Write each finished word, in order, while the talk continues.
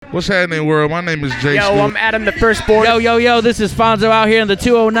What's happening, world? My name is Jay. Yo, I'm Adam the Firstborn. Yo, this is Fonzo out here in the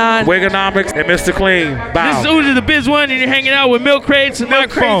 209. Wigonomics and Mr. Clean. Bow. This is Uzi the Biz One, and you're hanging out with Milk Crates and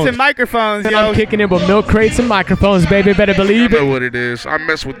Microphones. Yo. I'm kicking it with Milk Crates and Microphones, baby. Better believe I it. know what it is. I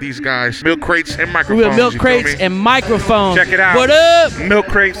mess with these guys. Milk Crates and Microphones. With Milk Crates and Microphones. Check it out. What up? Milk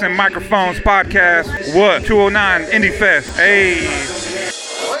Crates and Microphones podcast. What? 209 Indie Fest. Hey.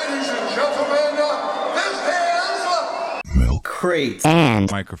 Ladies and gentlemen, this is Milk Crates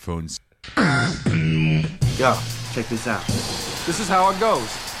and Microphones. Yo, check this out. This is how it goes.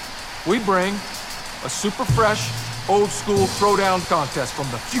 We bring a super fresh, old school throwdown contest from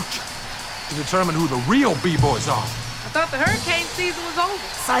the future to determine who the real B-boys are. I thought the hurricane season was over.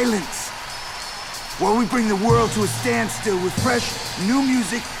 Silence. Where we bring the world to a standstill with fresh, new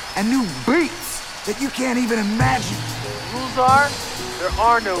music and new beats that you can't even imagine. The rules are, there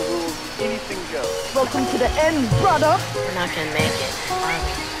are no rules. Anything goes. Welcome to the end, brother. We're not gonna make it, are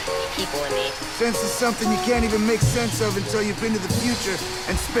we? People in me. Sense is something you can't even make sense of until you've been to the future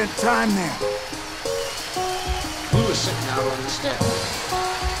and spent time there. We were sitting out on the step.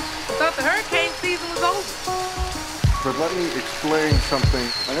 I thought the hurricane season was over. But let me explain something.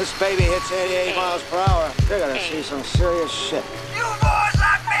 When this baby hits 88 miles per hour, they're gonna see some serious shit. You boys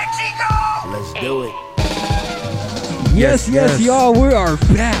like Mexico! Let's do it. Yes, y'all, we are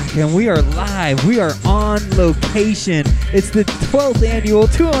back and we are live. We are on location. It's the 12th annual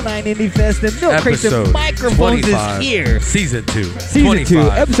 209 Indie Fest and Milk Crates and Microphones 25. Is here. Season 2. Season 2,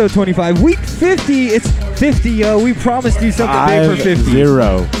 episode 25. Week 50. It's 50, yo. We promised you something big for 50.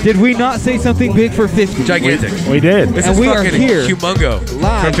 0. Did we not say something big for 50? Gigantic. We did. This and is we are here. Humongo.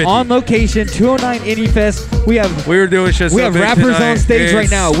 Live on location, 209 Indie Fest. We were doing shit. We have rappers on stage right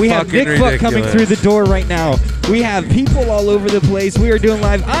now. We have Nick Fuck coming through the door right now. We have people all over the place. We are doing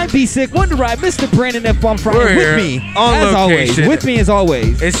live. I'm B-Sick, Wonder Ride, Mr. Brandon F. Bomb Friday with me. On as location. Always. With me as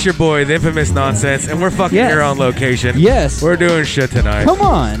always. It's your boy, the infamous Nonsense, and we're fucking here on location. Yes. We're doing shit tonight. Come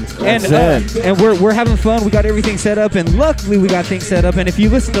on. And we're having fun. We got everything set up, and luckily we got things set up. And if you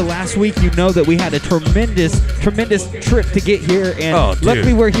listened to last week, you know that we had a tremendous trip to get here. And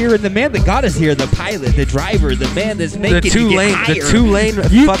luckily we're here. And the man that got us here, the pilot, the driver, the man that's making the two-lane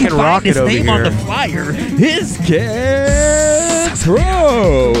you fucking can rocket find his name over on the flyer. His Castro.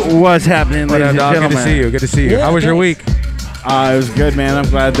 What's happening, ladies and gentlemen? Good to see you. Yeah, How was your week? It was good, man. I'm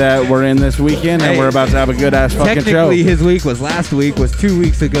glad that we're in this weekend and we're about to have a good-ass fucking show. Technically, his week was last week, was 2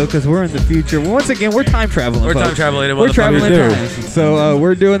 weeks ago, because we're in the future. Once again, we're time traveling, We're folks. time traveling. We're traveling time. So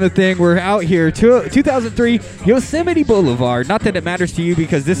we're doing the thing. We're out here. 2003 Yosemite Boulevard. Not that it matters to you,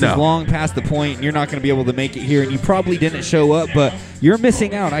 because this is long past the point, and you're not going to be able to make it here, and you probably didn't show up, but you're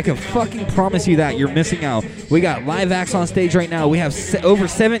missing out. I can fucking promise you that. You're missing out. We got live acts on stage right now. We have over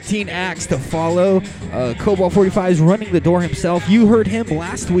 17 acts to follow. Cobalt 45 is running the door himself. You heard him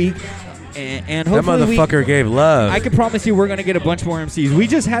last week. And hopefully that motherfucker gave love. I can promise you we're going to get a bunch more MCs. We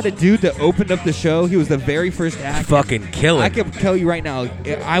just had a dude that opened up the show. He was the very first act. Fucking killing. I can tell you right now,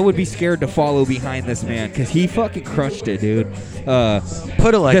 I would be scared to follow behind this man because he fucking crushed it, dude.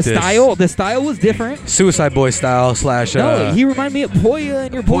 Put it like this. The style was different. Suicide Boy style / No, he reminded me of Poya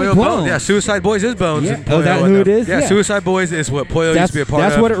and your boy Bones. Yeah, Suicide Boys is Bones. Yeah. Oh, that who it is? Yeah, Suicide Boys is what Poyo used to be a part of.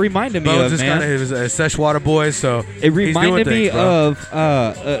 That's what it reminded me Bones of, is man. kind of his Seshwater Boys, so it reminded me of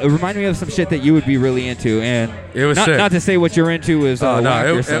some shit that you would be really into, and it was sick. Not to say what you're into is it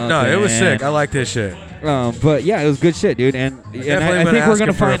was sick. I like this shit. But yeah, it was good shit, dude. And I think we're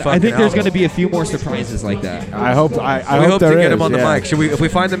gonna find. I think there's gonna be a few more surprises like that. I hope. I hope to get him on the yeah. mic. If we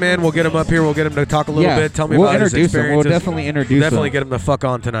find the man, we'll get him up here. We'll get him to talk a little bit. Tell me about his experiences. We'll definitely introduce him. Get him the fuck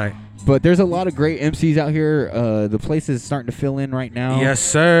on tonight. But there's a lot of great MCs out here. The place is starting to fill in right now. Yes,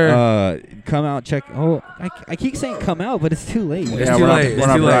 sir. Come out, check. Oh, I keep saying come out, but it's too late. It's too late. We're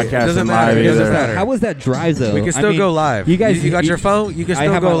not broadcasting doesn't matter. live either. How was that drive though? We can still go live. You guys, you got your phone? You can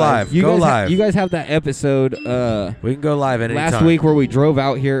still go live. You go guys live. You guys have that episode. We can go live at any time. Last week where we drove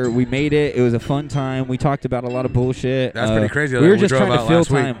out here, we made it. It was a fun time. We talked about a lot of bullshit. That's pretty crazy. We were just trying to fill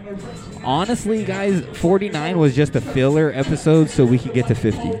time. Honestly, guys, 49 was just a filler episode so we could get to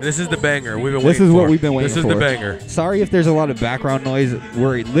 50. This is the banger. We've been This waiting is for. what we've been waiting for. This is the banger. Sorry if there's a lot of background noise.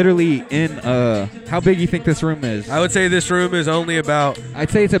 We're literally in how big do you think this room is? I would say this room is only about. I'd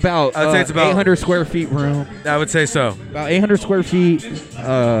say it's about 800 square feet room. I would say so. About 800 square feet.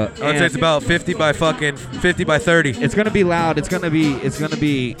 I would say it's about 50 by 30. It's gonna be loud. It's gonna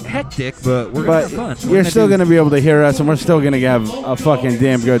be hectic, but we're gonna have fun. You're still gonna be able to hear us, and we're still gonna have a fucking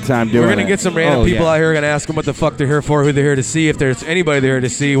damn good time doing gonna get some random people out here. We're gonna ask them what the fuck they're here for, who they're here to see, if there's anybody they're here to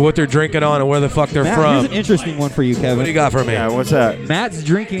see, what they're drinking on, and where the fuck they're Matt, from. Here's an interesting one for you, Kevin. What do you got for me? Yeah, what's that? Matt's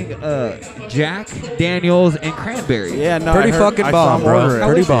drinking Jack Daniels and cranberry. Yeah, no, Pretty fucking bomb, bro.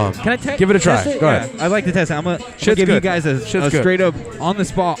 Pretty bomb. Can I give it a try? test it? Go ahead. I'd like to test it. I'm gonna give you guys a straight up, on the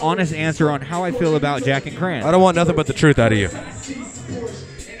spot, honest answer on how I feel about Jack and Cran. I don't want nothing but the truth out of you.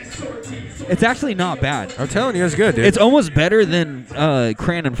 It's actually not bad. I'm telling you, it's good, dude. It's almost better than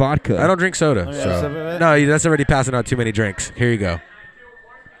Cran and vodka. I don't drink soda. No, that's already passing out too many drinks. Here you go.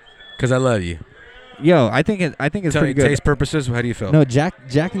 Because I love you. Yo, I think it's pretty good. Taste purposes, how do you feel? No, Jack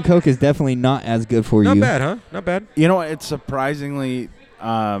and Coke is definitely not as good for you. Not bad, huh? Not bad. You know, it's surprisingly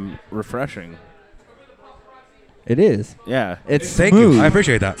refreshing. It is. Yeah. It's Thank smooth. you. I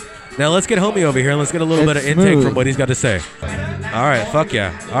appreciate that. Now let's get homie over here and let's get a little bit of intake from what he's got to say. All right, fuck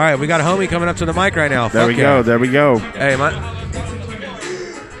yeah. All right, we got a homie coming up to the mic right now. There fuck we go. There we go. Hey, man.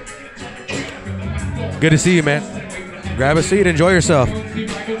 Good to see you, man. Grab a seat. Enjoy yourself. You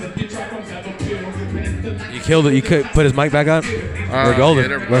killed it. You could put his mic back on. We're golden.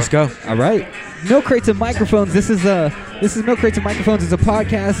 Yeah, Let's go. All right. Milk Crates and Microphones. This is Milk Crates and Microphones. It's a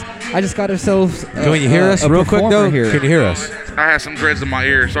podcast. I just got ourselves. Can you hear us real quick though? Here. Can you hear us? I had some dreads in my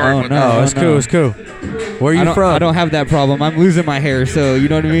ear. Sorry about no, that. It's cool. It's cool. Where are you from? I don't have that problem. I'm losing my hair, so you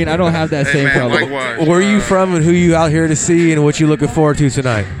know what I mean. I don't have that same problem. Likewise. Where are you from and who you out here to see and what you looking forward to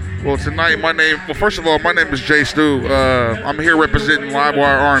tonight? Well, tonight, first of all, my name is Jay Stu. I'm here representing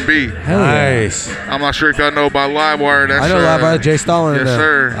Livewire R&B. Nice. I'm not sure if y'all know about Livewire. That's, I know Livewire, Jay Stalin. Yes,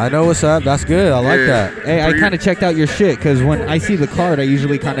 sir. I know what's up. That's good. I like that. Hey, I kind of checked out your shit because when I see the card, I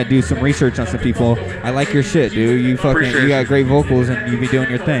usually kind of do some research on some people. I like your shit, dude. You got great vocals and you be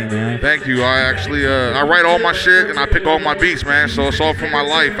doing your thing, man. Thank you. I actually I write all my shit and I pick all my beats, man. So it's all from my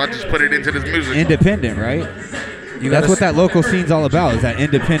life. I just put it into this music. Independent, right? That's what that local scene's all about, is that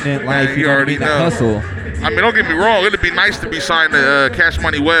independent life, Man, you know what I mean, that hustle. I mean, don't get me wrong. It'd be nice to be signed to Cash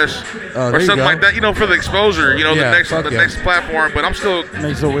Money West or something like that, for the exposure, the next platform. But I'm still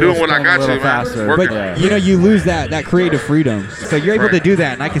doing what I got to, man. But, you lose that creative freedom. So you're able to do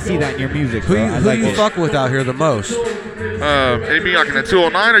that, and I can see that in your music. Who you fuck with out here the most? You mean like in the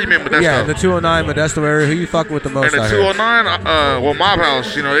 209 or you mean Modesto? Yeah, the 209 Modesto area. Who you fuck with the most in the out 209, Mob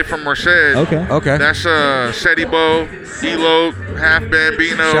House, they're from Merced. Okay. That's Seti Bo, Elo, Half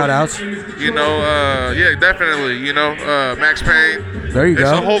Bambino. Shout outs. Yeah, definitely. Max Payne. There you go.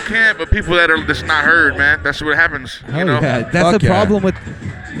 It's a whole camp of people that are just not heard, man. That's what happens. Yeah. That's the problem with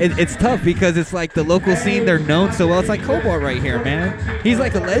it's tough because it's like the local scene, they're known so well. It's like Cobalt right here, man. He's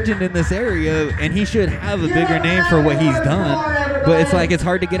like a legend in this area, and he should have a bigger name for what he's done. But it's like it's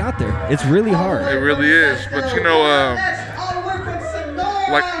hard to get out there. It's really hard. It really is. But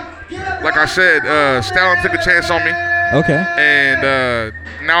like I said, Stalin took a chance on me. Okay. And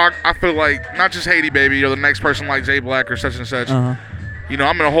now I feel like not just Haiti Baby or the next person like Jay Black or such and such. I'm in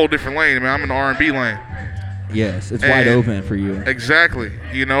a whole different lane, man. I'm in the R&B lane. Yes, it's wide open for you. Exactly.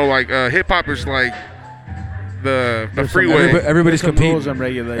 Hip hop is like the freeway. Everybody's competing.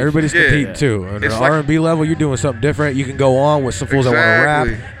 Everybody's competing too. On the R&B level, you're doing something different. You can go on with some fools that want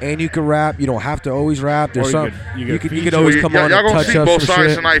to rap, and you can rap. You don't have to always rap. There's some you can always come on and touch up some shit. Y'all gonna see both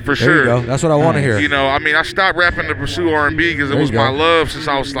sides tonight for sure. There you go. That's what I want to hear. I stopped rapping to pursue R&B because it was my love since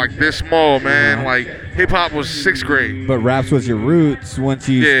I was like this small, man. Like hip hop was 6th grade. But raps was your roots once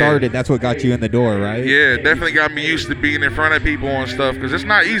you started. That's what got you in the door, right? Yeah, definitely got me used to being in front of people and stuff because it's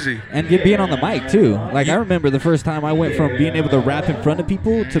not easy. And being on the mic too. Like I remember the first time I went from being able to rap in front of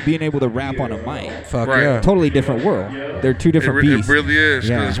people to being able to rap on a mic. Fuck yeah. Totally different world. They're two different beasts. It really is.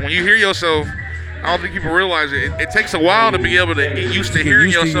 Because when you hear yourself, I don't think people realize it. It takes a while to be able to get used to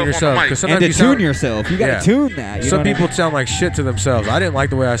hearing yourself on the mic. And to tune yourself. You got to tune that. Some people sound like shit to themselves. I didn't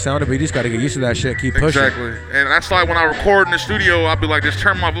like the way I sounded, but you just got to get used to that shit. Keep pushing. Exactly. And that's like when I record in the studio, I'll be like, just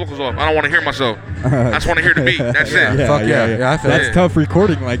turn my vocals off. I don't want to hear myself. I just want to hear the beat. That's it. Fuck yeah. I feel that's tough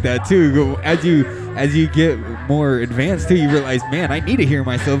recording like that too. As you get more advanced too, you realize, man, I need to hear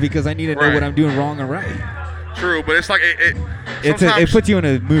myself because I need to know what I'm doing wrong and right. True, but it's like it puts you in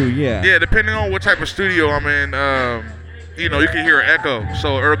a mood, yeah. Yeah, depending on what type of studio I'm in, you can hear an echo.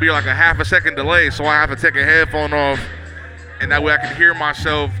 So it'll be like a half a second delay, so I have to take a headphone off, and that way I can hear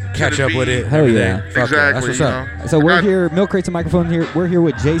myself. Catch up with it. Hell yeah. Exactly. That's what's up. So we're here, Milk Crates and Microphones here. We're here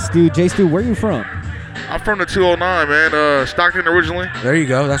with Jay Stu. Jay Stu, where are you from? I'm from the 209, man. Stockton originally. There you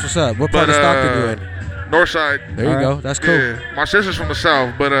go. That's what's up. What part of Stockton you in? Northside. There you go. That's cool. Yeah. My sister's from the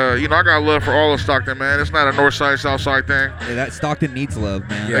South, but I got love for all of Stockton, man. It's not a Northside, Southside thing. Yeah, that Stockton needs love,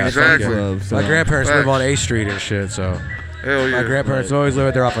 man. Yeah, exactly. Love, so. My grandparents live on A Street and shit, so. Hell yeah. My grandparents always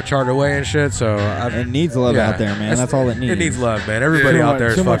lived there off of Charter Way and shit, so it needs love out there, man. That's all it needs. It needs love, man. Everybody out there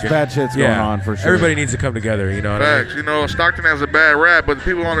is too much fucking bad shit's going on for sure. Everybody needs to come together, you know what I mean? Facts. You know, Stockton has a bad rap, but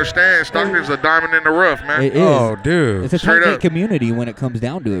people understand Stockton's a diamond in the rough, man. It is. Oh, dude. It's a Straight tight-knit up. community when it comes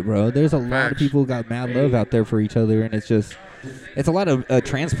down to it, bro. There's a lot of Facts. people who got mad love out there for each other, and it's a lot of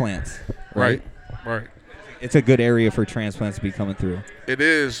transplants, right? Right. It's a good area for transplants to be coming through. It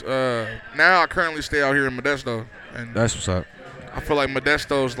is. Now I currently stay out here in Modesto, and That's what's up. I feel like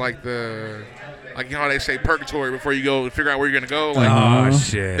Modesto's like you know how they say purgatory before you go figure out where you're gonna go. Like, Oh,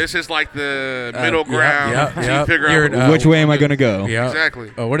 shit. This is like the middle ground. Yep, till you yep. figure You're out in, Which way am I going to go? Yeah.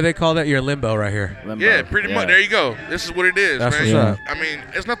 Exactly. Oh, what do they call that? You're in limbo right here. Yeah, pretty much. There you go. This is what it is, That's man. what's up. I mean,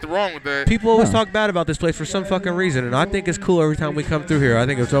 there's nothing wrong with that. People always talk bad about this place for some fucking reason, and I think it's cool every time we come through here. I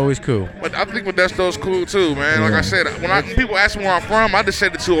think it's always cool. But I think Modesto's cool too, man. Like I said, when people ask me where I'm from, I just say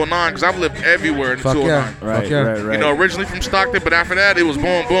the 209 because I've lived everywhere in the Fuck 209. yeah. Fuck yeah. You know, originally from Stockton, but after that, it was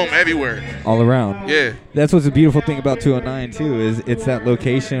boom, boom, everywhere. All around. Yeah. That's what's the beautiful thing about 209 too, is it's that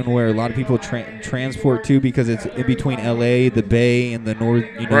location where a lot of people transport to because it's in between LA, the Bay, and the north.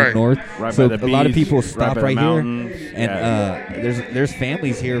 North. Right So by the a lot of beach, people stop by the right here, mountains. and there's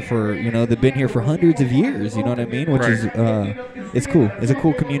families here for they've been here for hundreds of years. You know what I mean? Which is it's cool. It's a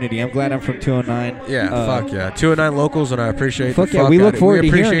cool community. I'm glad I'm from 209. Yeah, fuck yeah. 209 locals, and I appreciate Fuck the yeah, fuck we out look of it. forward We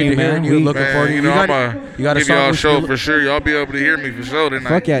to hearing appreciate you, man. you. Looking forward to You you. know, got I'm a give y'all a song show for sure. Y'all be able to hear me for sure tonight.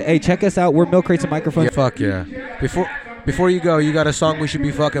 Fuck yeah. Hey, check us out. We're Milk Crates and Microphones. Yeah, fuck yeah. Before you go, you got a song we should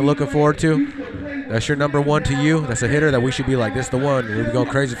be fucking looking forward to? That's your number one to you? That's a hitter that we should be like, this the one. We'll be going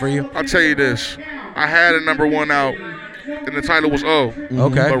crazy for you? I'll tell you this. I had a number one out, and the title was O.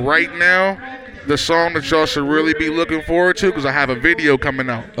 Okay. But right now, the song that y'all should really be looking forward to, because I have a video coming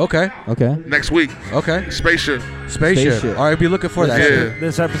out. Okay. Next week. Okay. Spaceship. All right, be looking for that. Yeah.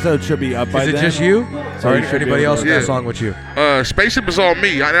 This episode should be up by then. Is it just you? So Or you should anybody be able else to- in that song with you? Spaceship is all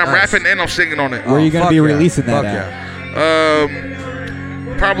me. I'm Nice. rapping and I'm singing on it. Where are you going to fuck be yeah. releasing that Fuck at?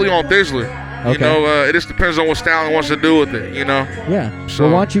 yeah. Probably on Thizzler. You Okay. know, it just depends on what Stalin wants to do with it, you know? Yeah. So-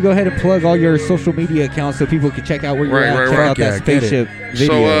 Well, why don't you go ahead and plug all your social media accounts so people can check out where you're at, check out that Spaceship video.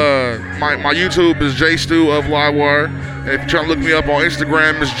 So my YouTube is JStew of Livewire. And if you're trying to look me up on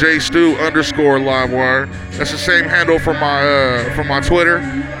Instagram, it's JStew_Livewire. That's the same handle for my Twitter.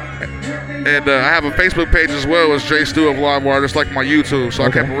 And I have a Facebook page as well as JStew of Livewire, just like my YouTube. So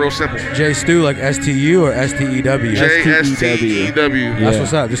I kept it real simple. J Stew, like STU or STEW? JSTEW. That's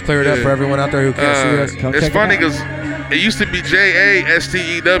what's up. Just clear it up for everyone out there who can't see us. It's funny because it used to be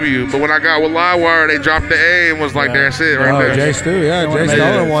JASTEW, but when I got with Livewire, they dropped the A and was like, that's it right there. J Stew, yeah. Jay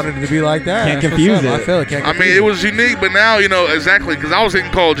Stalin wanted it to be like that. Can't That's confuse what's up. it. I feel it. Can't I confuse mean, it was unique, but now, you know, exactly, because I was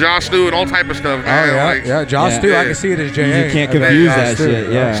getting called Josh Stew and all type of stuff, Oh, man. yeah. Like, Yeah, Josh Stew. I can see it as J.A. You can't I bet confuse Josh that Stew.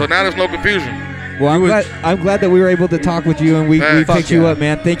 shit, yeah. So now there's no confusion. Well, I'm glad that we were able to talk with you and we Fuck picked you yeah. up,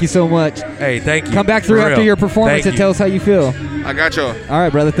 man. Thank you so much. Hey, thank you. Come back through For after real. your performance Thank and you. tell us how you feel. I got y'all. All right,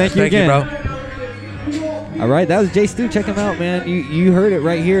 brother. Thank you again. bro. All right, that was Jay Stew. Check him out, man. You heard it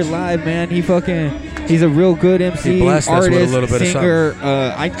right here live, man. He's a real good MC, He blessed us with a artist, little bit of singer.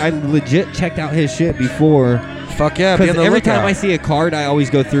 I legit checked out his shit before. Fuck yeah, be on Because the every time lookout. I see a card, I always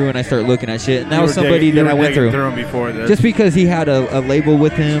go through and I start looking at shit. And that You was were somebody digging- that you I were went digging through. him before this. Just because he had a label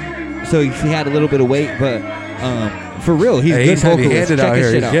with him, so he had a little bit of weight, but for real, he's Hey, good he's vocalist. heavy-handed Check out his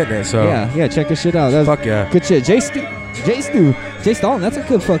here. shit He's out. getting it, so. Yeah, check his shit out. That was Fuck yeah. good shit. Jay Stalin, that's a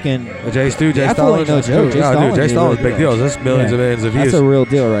good fucking. Jay Stew, Jay That fool Stalin. ain't no that's joke. cool. Jay Yeah, Stalin dude, Jay is Stalin's really big good. deal. That's millions Yeah. of millions of views. That's a real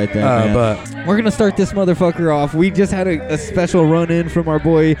deal right there, man. But We're going to start this motherfucker off. We just had a special run-in from our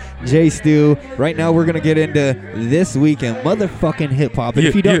boy Jay Stew. Right now, we're going to get into this weekend motherfucking hip-hop. And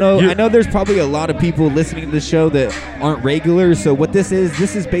if you don't know, I know there's probably a lot of people listening to the show that aren't regulars. So what this is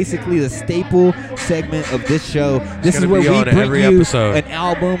basically the staple segment of this show. This is gonna where be we on bring every you episode. an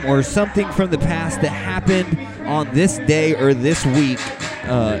album or something from the past that happened on this day or this week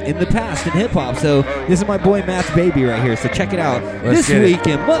in the past in hip-hop. So this is my boy Matt's baby right here. So check it out. Let's this get it. week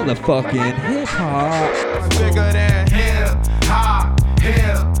in motherfucking hip-hop. Bigger than hip hop,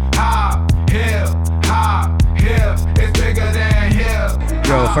 hip hop, hip hop, hip. It's bigger than hip.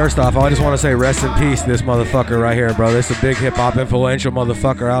 Yo, first off, I just want to say rest in peace to this motherfucker right here, bro. This is a big hip-hop influential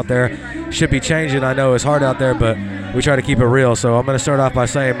motherfucker out there. Should be changing. I know it's hard out there, but we try to keep it real. So I'm going to start off by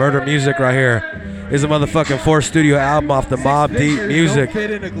saying Murder Music right here is a motherfucking 4th studio album off the Mobb Deep Music. Don't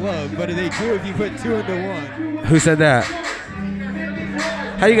fit in a glove, but they do if you put two into one. Who said that?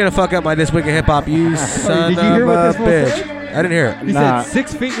 How you gonna fuck up my This Week in Hip Hop, you son Did you hear of what a this fool bitch? said? I didn't hear it. He said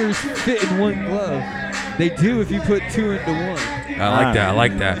 6 fingers fit in one glove. They do if you put two into one. I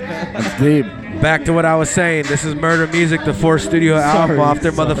like that. That's deep. Back to what I was saying. This is Murder Music, the 4th studio album off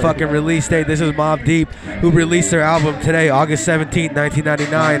their motherfucking release date. This is Mobb Deep, who released their album today, August 17th,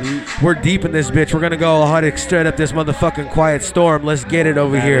 1999. We're deep in this bitch. We're gonna go 100 straight up this motherfucking Quiet Storm. Let's get it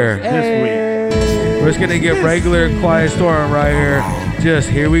over here. We're just gonna get regular Quiet Storm right here. Just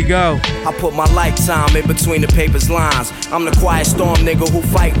here we go. I put my lifetime in between the paper's lines. I'm the Quiet Storm nigga who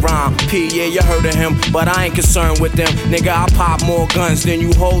fight rhyme. P, yeah, you heard of him, but I ain't concerned with them. Nigga, I pop more guns than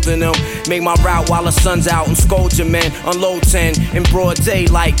you holding them. Make my route while the sun's out and scold your men. Unload 10 in broad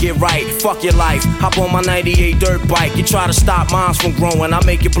daylight, get right. Fuck your life. Hop on my 98 dirt bike. You try to stop mines from growing. I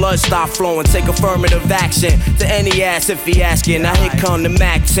make your blood stop flowing. Take affirmative action to any ass if he asking. Now here come the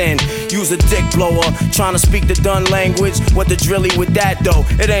Mac 10. Use a dick blower. Trying to speak the done language. What the drilly with that though?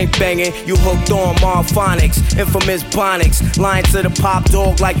 It ain't banging. You hooked on Marphonics. Infamous Bonics. Lying to the pop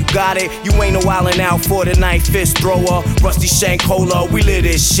dog like you got it. You ain't no wildin' out for the night. Fist thrower. Rusty Shank Cola. We lit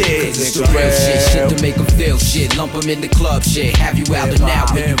this shit. It's the real shit to make them feel shit. Lump them in the club shit. Have you out and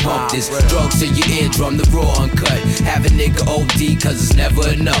out when you bump this. Drugs to your eardrum, the raw uncut. Have a nigga OD cause it's never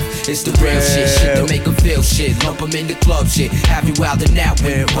enough. It's the real shit to make them feel shit. Lump them in the club shit. Have you out and out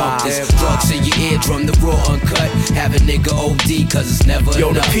when you bump this. Drugs to your eardrum, the raw uncut. Have a nigga OD cause it's never enough.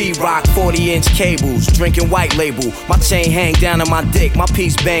 Yo, the P-Rock 40-inch cables. Drinking white label. My chain hang down on my dick. My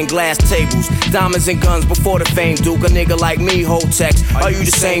piece bang glass tables. Diamonds and guns before the fame, Duke. A nigga like me hold text. Are you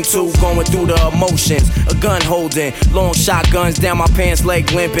the same too? Going through the emotions. A gun holding. Long shotguns down my pants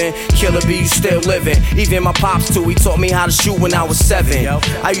leg limping. Killer B, you still living. Even my pops too. He taught me how to shoot when I was 7.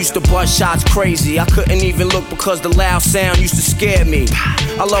 I used to bust shots crazy. I couldn't even look because the loud sound used to scare me.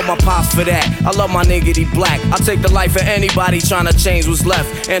 I love my pops for that. I love my nigga, he black. I take the life of anybody trying to change what's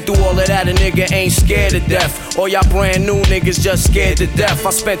left. And through all of that, a nigga ain't scared to death. All y'all brand new niggas just scared to death. I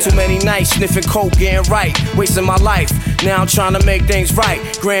spent too many nights sniffing coke, getting right, wasting my life. Now I'm trying to make things right.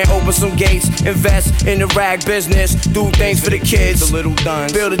 Grand open some gates, invest in the rag business, do things for the kids. The little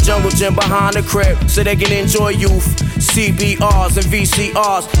duns. Build a jungle gym behind the crib so they can enjoy youth. CBRs and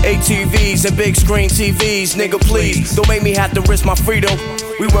VCRs, ATVs and big screen TVs. Nigga, please don't make me have to risk my freedom.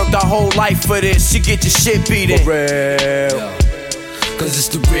 We worked our whole life for this. You get your shit beaten. For real. Cause it's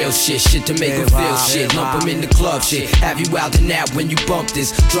the real shit to make them feel shit. Lump them in the club shit. Have you out and out when you bump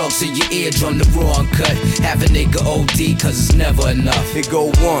this. Drugs in your eardrum, the raw uncut. Have a nigga OD cause it's never enough. It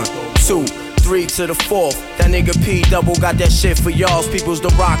go 1, 2, 3 to the 4th. That nigga P double got that shit for y'all's people's the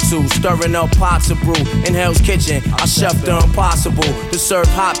rock to. Stirring up pots of brew in Hell's Kitchen. I chef the impossible to serve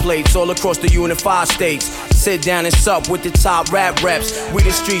hot plates all across the unified states. Sit down and sup with the top rap reps. We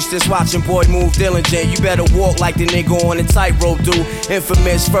the streets just watching boy move diligent. You better walk like the nigga on the tightrope do.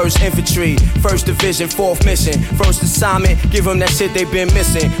 Infamous 1st Infantry, 1st Division, 4th Mission. First assignment, give them that shit they been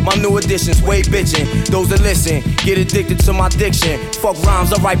missing. My new additions, way bitchin'. Those that listen, get addicted to my diction. Fuck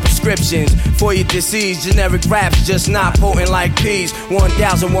rhymes, I write prescriptions. For your disease, generic raps just not potent like peas.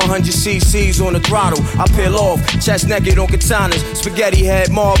 1,100 cc's on the throttle. I peel off, chest naked on katanas. Spaghetti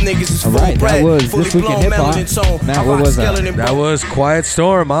head, mob niggas is full Alright, bread. that was Fully This Week in blown Hip Hop. melody tone. Matt, what was that? That was Quiet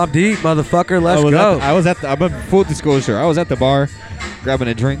Storm, Mobb Deep, motherfucker. Let's go. I'm a full disclosure. I was at the bar grabbing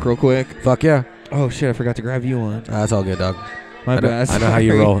a drink real quick. Fuck yeah. Oh shit, I forgot to grab you one. That's all good, dog. My bad. I know how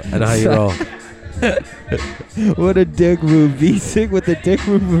you roll. I know how you roll. What a dick move. B-Sig with the dick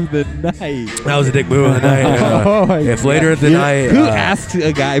move of the night. That was a dick move of the night. If later in the night... Who asks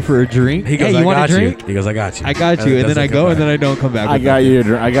a guy for a drink? He goes, hey, you want a drink? He goes, I got you. I got you. And then I go and then I don't come back. I got you,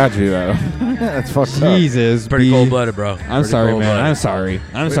 though. That's fucked up. Jesus. Pretty cold-blooded, bro. I'm sorry, man. I'm sorry.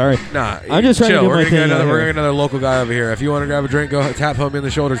 I'm sorry. Nah. I'm just trying to do my thing. We're gonna get another local guy over here. If you want to grab a drink, go tap homie in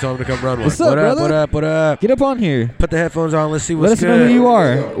the shoulder. Tell him to come run one. What's up, brother? What up? What up? Get up on here. Put the headphones on. Let's see what's Let us good. know who you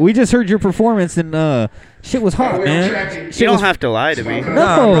are. We just heard your performance and shit was hot, man. You don't have to lie to me.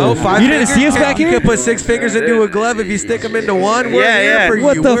 No, bro, you didn't see us back here? You could put 6 fingers into a glove if you stick them into one. We're Yeah, here yeah. for you.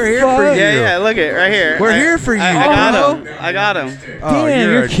 What the We're here fuck? for you. Yeah, look it right here. We're here for you, I got him. I got him. Oh,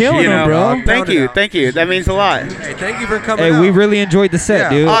 Damn, you're a killing G, him, bro. Thank you. That means a lot. Hey, thank you for coming Hey, out. we really enjoyed the set,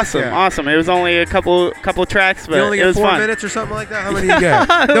 dude. Awesome. It was only a couple tracks, but You only it get was 4 fun. minutes or something like that? How many do you get?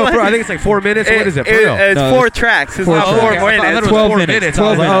 No, bro, I think it's like 4 minutes. What is it? For real? It's 4 tracks. It's not 4 I thought it minutes. was 12 4 minutes. minutes. 12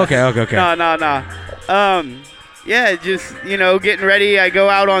 I was like, minutes. okay. No. Yeah, just, getting ready. I go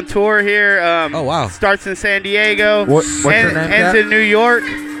out on tour here. Oh, wow. Starts in San Diego. What's your name, Ends Kat? in New York.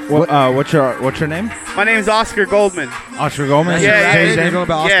 What's your name? My name's Oscar Goldman. Oscar Goldman? Yeah, You're going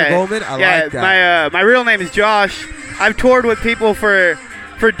by Oscar Goldman? I like that. My real name is Josh. I've toured with people for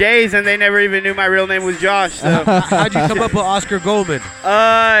days, and they never even knew my real name was Josh. So. How'd you come up with Oscar Goldman?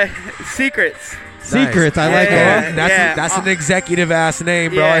 Secrets. Secrets. I like Yeah, that. That's an executive ass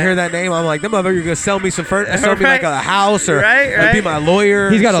name, bro. Yeah. I hear that name, I'm like, them motherfuckers gonna sell me some furniture, sell me like a house, or Right. be my lawyer.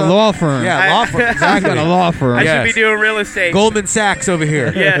 He's got a or law firm. Yeah, law firm. Exactly. He's got a law firm. I Yes. should be doing real estate. Goldman Sachs over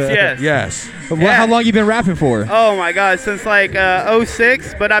here. Yes. Yes. How long you been rapping for? Oh my God, since like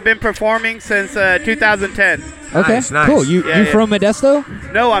 06, but I've been performing since 2010. Okay, Nice, nice. cool. You Yeah. from Modesto?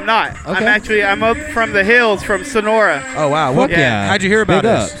 No, I'm not. Okay. I'm up from the hills, from Sonora. Oh wow. Fuck yeah. How'd you hear about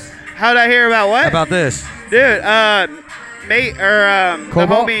Big us? ups. How'd I hear about what? About this? Dude, mate, or the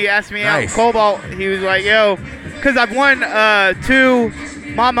Cobalt? homie asked me Nice. out. Cobalt, he was like, yo, because I've won 2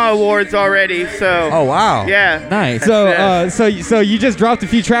 Mama Awards already, so. Oh wow. Yeah. Nice. Yeah. So you just dropped a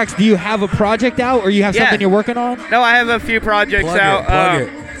few tracks. Do you have a project out, or you have Yeah. something you're working on? No, I have a few projects Plug it, out. plug it.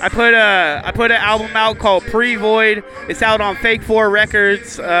 I put an album out called Pre-Void. It's out on Fake 4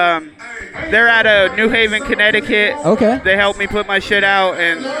 Records. They're out of New Haven, Connecticut. Okay. They helped me put my shit out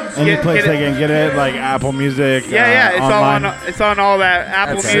and Any get place it. they can get it, like Apple Music. Yeah, it's online. all on. It's on all that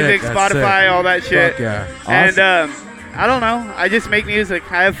Apple That's Music, sick, that's Spotify, sick. all that shit. Fuck yeah. And I don't know. I just make music.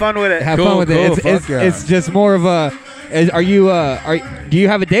 I have fun with it. Have Cool, fun with cool, it. fuck yeah. It's just more of a. Do you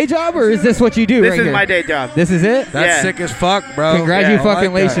have a day job, or is this what you do? This right is here? my day job. This is it. That's Yeah. sick as fuck, bro.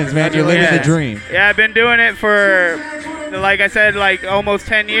 Congratulations, man. You're living the dream. Yeah, I've been doing it for, like I said, like almost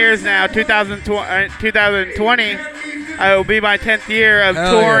 10 years now. 2020, I will be my 10th year of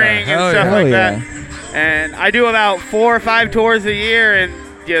Hell yeah, touring hell and stuff yeah. like Hell that. And I do about 4 or 5 tours a year and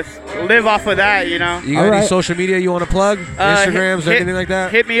just live off of that, you know. You got any social media you want to plug? Instagrams or hit- anything like that?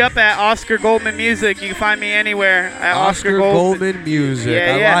 Hit me up at Oscar Goldman Music. You can find me anywhere at Oscar Goldman Music.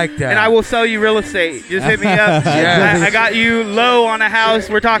 I like that. And I will sell you real estate. Just hit me up. Yes. I got you low on a house.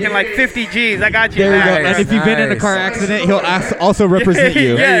 We're talking like 50 G's. I got you There we go. that. And if you've been in a car accident, he'll also represent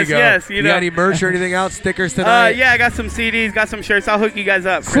you. There Yes, you go. yes, you You know. got any merch or anything out? Stickers tonight? Yeah, I got some CDs, got some shirts. I'll hook you guys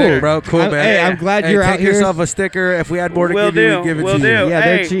up. Cool, bro. Cool, man. Hey, I'm glad Hey, you're out take here. yourself a sticker. If we had more to Will give you, do. we'd give it Will to do. you. Yeah,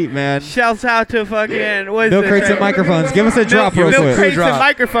 Hey, they're cheap, man. Shouts out to fucking, what is Milk this? crates and microphones. Give us a drop real Milk quick. crates Drop. and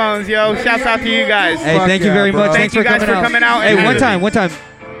microphones, yo. Shouts out to you guys. Hey, Fuck thank you yeah, very bro. much. Thank Thanks you for guys coming for out. coming out Hey, and one having time.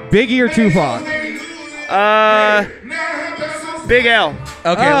 Biggie or Tupac? Big L.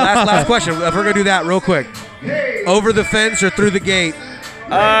 Okay, last question. If we're gonna do that real quick, over the fence or through the gate?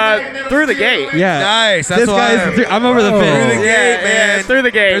 Through the gate. Yeah. Nice. That's This why guy's I'm over the Through the fence. gate, Yeah, man. through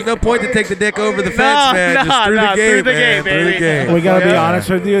the gate. There's no point to take the dick over the fence, man. Just through the gate, through the man. gate, Through the baby. gate. We gotta be Yeah. honest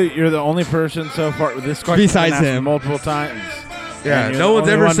with you. You're the only person so far with this question Besides been asked him. multiple times. Yeah, And you're no the one's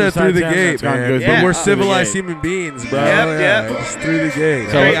only ever one said through the besides him gate, that's gone man. good But Yeah. we're through the civilized gate. human beings, bro. Yep, yeah, yep. just through the gate.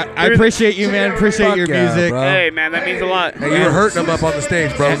 So I appreciate you, man. Appreciate Fuck your yeah, music. bro. Hey, man, that means a lot. Hey, you were hurting them up on the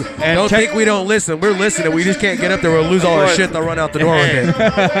stage, bro. and Don't check- think we don't listen. We're listening. We just can't get up there. We'll lose all our course. shit. They'll run out the door with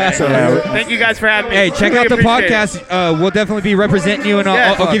it. So, Thank you guys for having me. Hey, check Really out the appreciate it. podcast. We'll definitely be representing you, and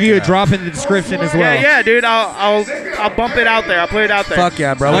Yeah. I'll give you a yeah. drop in the description as well. Yeah, dude. I'll bump it out there. I'll put it out there. fuck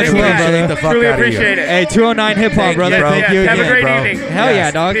yeah, bro. Much Thank you, love, brother. brother. Get the fuck Truly out of here. appreciate it. Hey, 209 Hip Hop, Thank brother. you, bro. Thank you Have a again. great bro. evening. Hell Yes.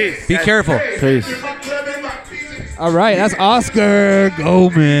 yeah, dog. Peace. Be careful. Peace. All right, that's Oscar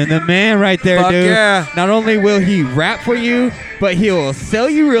Goldman, the man right there, Fuck dude. yeah. Not only will he rap for you, but he'll sell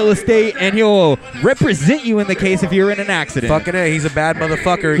you real estate and he'll represent you in the case if you're in an accident. Fucking A. He's a bad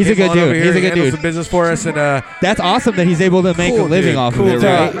motherfucker. He's a Came good on dude. over here. He's a He good handles dude. some business for us, and That's awesome that he's able to make Cool a living dude. off Cool of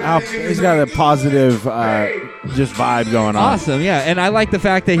it, right? He's got a positive, just vibe going on. Awesome, yeah. And I like the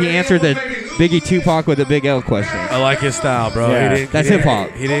fact that he answered the Biggie Tupac with a Big L question. I like his style, bro. Yeah. That's hip hop.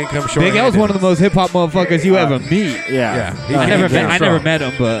 He didn't come short. Big L's one of the most hip hop motherfuckers you ever meet. Yeah. He I came never strong. met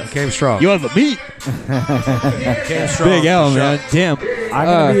him, but Came strong. you ever meet Came strong. Big L, for sure. man. Damn.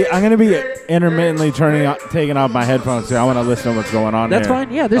 I'm gonna be intermittently taking off my headphones. So I want to listen to what's going on. That's here.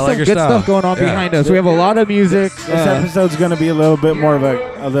 fine. Yeah, there's I like some your good style. stuff going on Yeah. behind us. We have a lot of music. This episode's gonna be a little bit more of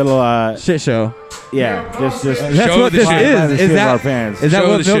a little shit show. yeah. Just That's Show what the this shit. is. Is our that fans. is that Show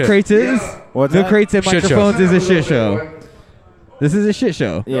what the Milk shit. Crates is? What's Milk that? Crates and Shit show. microphones is a shit show. This is a shit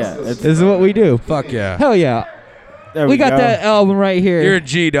show. Yeah. This is what we do. Fuck yeah. Hell yeah. There We got go. that album right here. You're a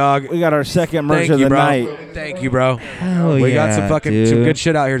G, dog. We got our second merch Thank of you, the bro. night. Thank you, bro. Hell We yeah, got some fucking dude. some good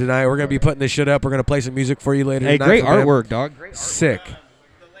shit out here tonight. We're gonna be putting this shit up. We're gonna play some music for you later. Hey, tonight great from him. artwork, dog. Sick.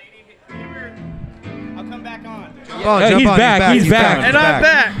 I'll come back on. Oh, he's jump on. back. He's back. And I'm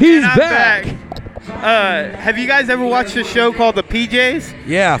back. He's and I'm back. Have you guys ever watched a show called The PJs?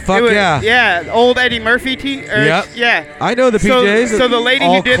 Yeah, fuck It was- yeah. Yeah, old Eddie Murphy Yep. Yeah. I know the PJs. So the lady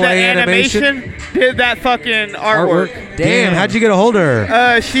all who did the clay animation did that fucking artwork. Damn, how'd you get a hold of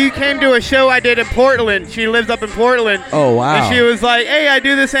her? She came to a show I did in Portland. She lives up in Portland. Oh, wow. And she was like, "Hey, I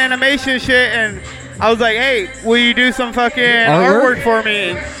do this animation shit," and I was like, "Hey, will you do some fucking Artwork? artwork for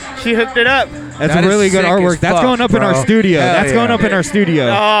me?" And she hooked it up. That's That is really good sick artwork. as That's fuck, going up in our bro. studio. Hell That's yeah. going up in our studio.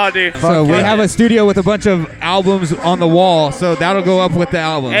 Oh, dude. So we have a studio with a bunch of albums on the wall. So that'll go up with the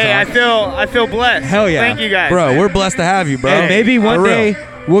albums. Hey, I feel blessed. Hell yeah. Thank you guys. Bro, we're blessed to have you, bro. And maybe one For real. day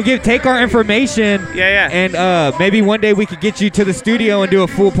we'll take our information. Yeah. And maybe one day we could get you to the studio and do a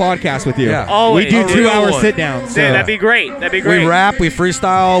full podcast with you. Yeah. Always. We do A real 2-hour one. sit downs. Dude, So. that'd be great. That'd be great. We rap, we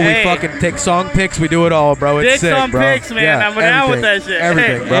freestyle, Hey. we fucking take song picks, we do it all, bro. It's Dicks sick, on bro. pics, man. Yeah, I'm down with that everything. shit.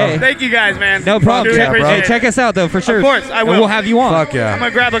 Everything, Hey, bro. Thank you guys, man. No problem. Really Yeah, bro. appreciate it. Check us out though for sure. Of course, I will. And we'll have you on. Fuck yeah. I'm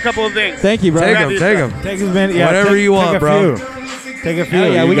gonna grab a couple of things. Thank you, bro. Take Grab them, these take stuff. them. Take as many. Yeah, Whatever take, you take want, a bro. Few. Take a few.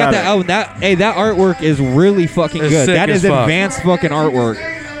 Hell yeah, you we got it. that. Oh, that artwork is really fucking It's good. sick That as is fuck. advanced fucking artwork.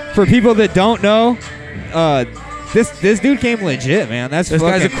 For people that don't know, this dude came legit, man. That's This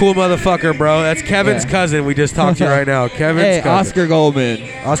fucking, guy's a cool motherfucker, bro. That's Kevin's cousin we just talked to right now. Kevin's Hey, cousin. Oscar Goldman.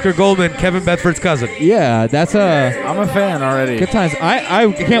 Oscar Goldman, Kevin Bedford's cousin. Yeah, that's I'm a fan already. good times.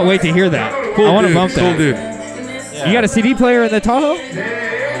 I can't wait to hear that. Cool I want to dude, bump that. cool dude. You got a CD player in the Tahoe?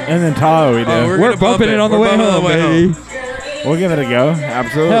 And then Tahoe, we do. Oh, We're gonna bump bumping it on the We're way bumping home, on the way baby. home. We'll give it a go.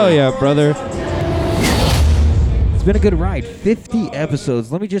 Absolutely. Hell yeah, brother. It's been a good ride. 50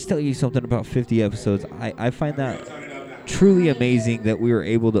 episodes. Let me just tell you something about 50 episodes. I find that truly amazing that we were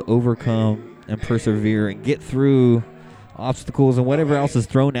able to overcome and persevere and get through obstacles and whatever else is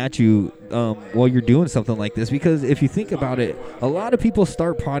thrown at you while you're doing something like this. Because if you think about it, a lot of people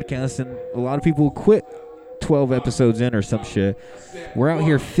start podcasts and a lot of people quit 12 episodes in or some shit. We're out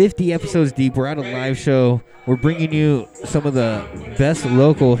here 50 episodes deep. We're at a live show. We're bringing you some of the best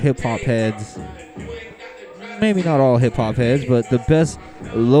local hip-hop heads. Maybe not all hip-hop heads, but the best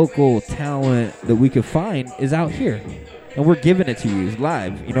local talent that we could find is out here. And we're giving it to you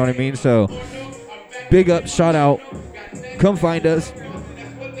live. You know what I mean? So, big up, shout out. Come find us.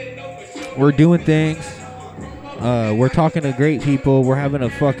 We're doing things. We're talking to great people. We're having a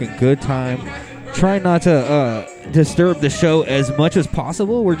fucking good time. Try not to disturb the show as much as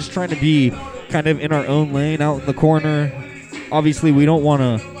possible. We're just trying to be kind of in our own lane out in the corner. Obviously, we don't want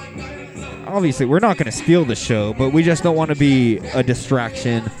to... Obviously, we're not going to steal the show, but we just don't want to be a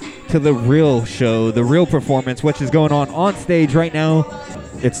distraction to the real show, the real performance, which is going on stage right now.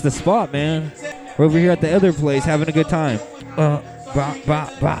 It's the spot, man. We're over here at the other place having a good time.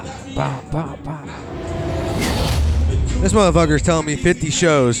 This motherfucker's telling me 50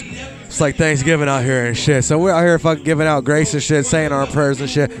 shows. It's like Thanksgiving out here and shit. So we're out here fucking giving out grace and shit, saying our prayers and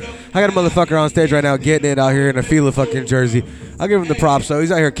shit. I got a motherfucker on stage right now getting it out here in a Fila fucking jersey. I'll give him the props, so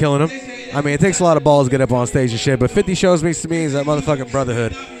he's out here killing them. I mean, it takes a lot of balls to get up on stage and shit, but 50 shows means to me is that motherfucking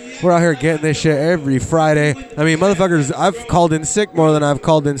brotherhood. We're out here getting this shit every Friday. I mean, motherfuckers, I've called in sick more than I've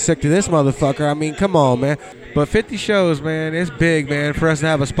called in sick to this motherfucker. I mean, come on, man. But 50 shows, man, it's big, man. For us to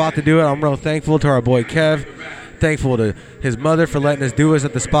have a spot to do it, I'm real thankful to our boy Kev. Thankful to his mother for letting us do us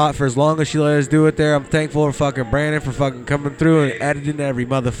at the spot for as long as she let us do it there. I'm thankful for fucking Brandon for fucking coming through and editing every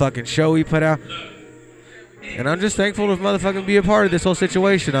motherfucking show he put out. And I'm just thankful to motherfucking be a part of this whole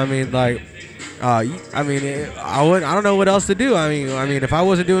situation. I mean, like, I don't know what else to do. I mean, if I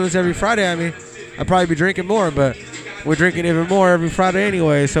wasn't doing this every Friday, I mean, I'd probably be drinking more, but we're drinking even more every Friday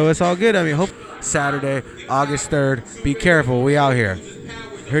anyway, so it's all good. I mean, hope Saturday, August 3rd, be careful. We out here.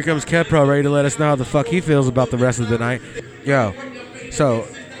 Here comes Kepro ready to let us know how the fuck he feels about the rest of the night. Yo, so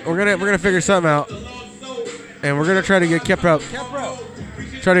we're gonna figure something out, and we're gonna try to get Kepro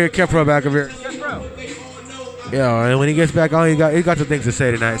back over here. Yo, and when he gets back on, he got some things to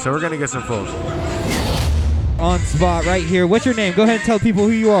say tonight, so we're gonna get some fools. On spot right here. What's your name? Go ahead and tell people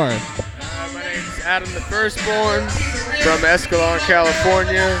who you are. My name's Adam the Firstborn from Escalon,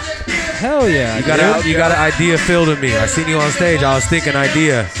 California. Hell yeah. You got an idea filled in me. I seen you on stage. I was thinking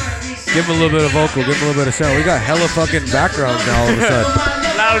idea. Give him a little bit of vocal. Give him a little bit of sound. We got hella fucking backgrounds now all of a sudden.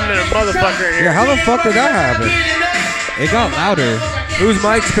 Louder than a motherfucker here. Yeah, how the fuck did that happen? It got louder. Whose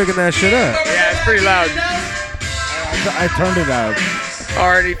mic's picking that shit up? Yeah, it's pretty loud. I turned it out.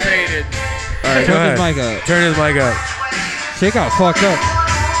 Already painted. All right, go ahead. Turn his mic up. Shit got fucked up.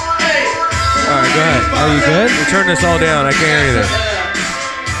 All right, go ahead. Are you good? We turn this all down. I can't hear you there.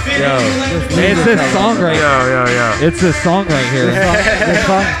 Yo. It's this song right here. Yo. It's this song right here. The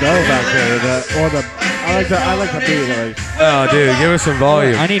songs go back there. I like the beat. Like, Oh, dude, give us some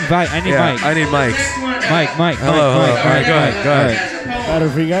volume. I need mic. I need mics. Mike. Hello. All right, go ahead. better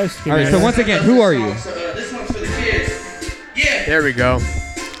for you guys. All right, so once again, who are you? There we go.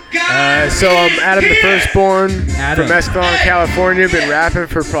 So I'm Adam the Firstborn Adam. from Escalon, California. Been rapping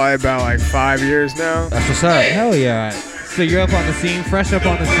for probably about like 5 years now. That's what's up. Hell yeah. So you're up on the scene, fresh up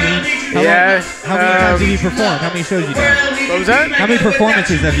on the scene. How Yeah, many times have you performed? How many shows you done? What was that? How many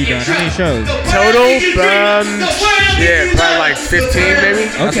performances have you done? How many shows? Total, yeah, probably like 15 maybe.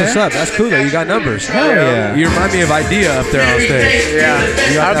 That's what's up. That's cool though. You got numbers. Hell yeah. You remind me of Idea up there on stage. Yeah,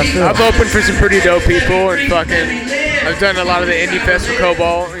 You got that feel. I've opened for some pretty dope people and I've done a lot of the Indie Fest with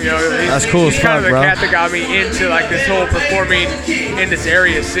Cobalt. You know, That's cool as he's kind of fuck, the bro. cat that got me into like this whole performing in this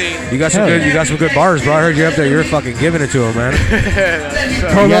area scene. You got some good. You got some good bars, bro. I heard you up there. You're fucking giving it to him, man.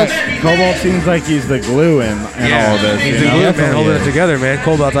 Cobalt seems like he's the glue in all of this. He's you the know? glue man, holding it together, man.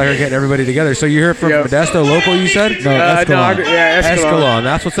 Cobalt's out here getting everybody together. So you're here from Modesto, local, you said? No, Escalon. Escalon.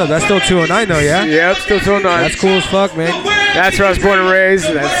 That's what's up. That's still 209 though, yeah? Yep, still 209. That's cool as fuck, man. That's where I was born and raised.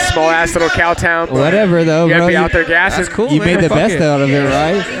 That small ass little cow town. but Whatever though, you bro. gotta be out there gassing. That's cool, You man. made the Fuck best it. out of it,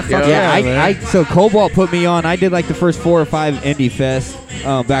 right? fuck yeah, man. So Cobalt put me on. I did like the first 4 or 5 Indie Fest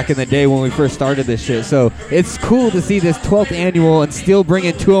back in the day when we first started this shit. So it's cool to see this 12th annual and still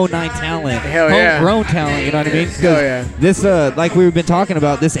bringing 209 talent, Hell yeah. homegrown talent. You know what I mean? 'Cause Hell yeah. this, like we've been talking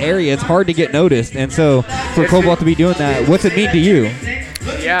about, this area, it's hard to get noticed, and so for Cobalt to be doing that, what's it mean to you?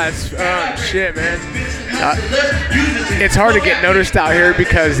 Yeah, it's shit, man. It's hard to get noticed out here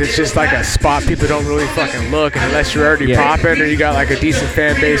because it's just like a spot people don't really fucking look, and unless you're already popping or you got like a decent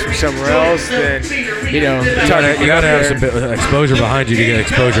fan base from somewhere else, then you know it's hard to You gotta have some exposure behind you to get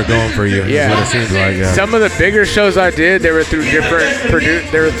exposure going for you. Yeah. That's what it seems like. Yeah. Some of the bigger shows I did, they were through different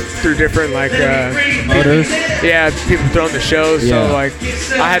like Promoters? Yeah, people throwing the shows. Yeah. So like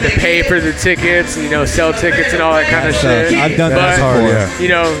I had to pay for the tickets, and, sell tickets and all that kind of shit. I've done that But,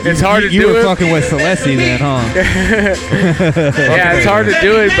 before. It's hard to You do were it. fucking with Celeste then, huh? Yeah, it's hard to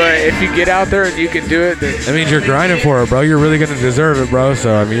do it, but if you get out there and you can do it, then That means you're grinding for it, bro. You're really gonna deserve it, bro.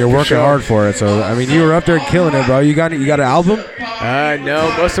 So I mean, you're working sure. hard for it. So I mean, you were up there killing it, bro. You got an album? no,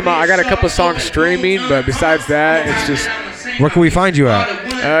 I got a couple songs streaming, but besides that, it's just Where can we find you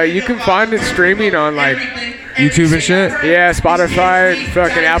at? you can find it streaming on like YouTube and shit. Yeah, Spotify, and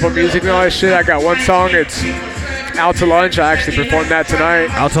fucking Apple Music and all that shit. I got one song. It's Out to Lunch. I actually performed that tonight.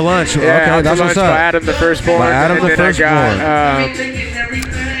 Out to Lunch. Yeah, Okay, Out that's to what's Lunch up. by Adam the Firstborn. By Adam and the then Firstborn. I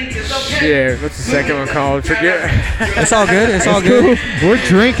got, what's the second one called? Forget. It's all good. It's all Cool. good. We're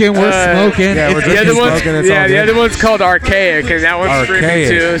drinking, we're smoking. Yeah, we're The other drinking, one's, smoking. It's yeah, all the good. other one's called Archaic, and that one's streaming Archaic.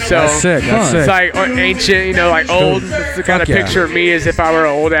 too. So That's sick. That's it's sick. like ancient, like old. It's the kind Fuck of yeah. picture of me as if I were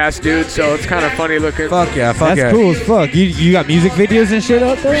an old ass dude. So it's kind of funny looking. Fuck yeah. Fuck That's yeah. cool as fuck. You got music videos and shit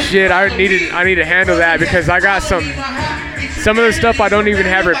out there? Shit, I need to handle that because I got some of the stuff I don't even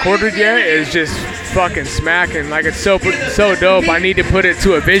have recorded yet is just fucking smacking. Like it's so dope. I need to put it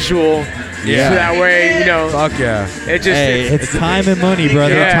to a visual. Yeah. So that way, Fuck yeah. it just Hey, it's time and money,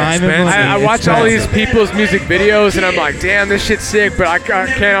 brother. Yeah, Time and money. I It's watch all these expensive. people's music videos and I'm like, damn, this shit's sick, but I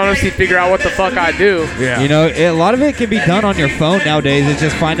can't honestly figure out what the fuck I do. Yeah. A lot of it can be done on your phone nowadays. It's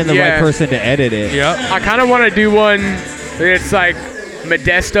just finding the right person to edit it. Yep. I kind of want to do one that's like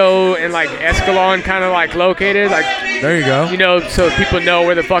Modesto and like Escalon kind of like located, like There you go. so people know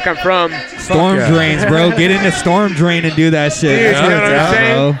where the fuck I'm from. Storm yeah. drains, bro. Get into Storm Drain and do that shit. Dude, That's you know what what it's I'm at,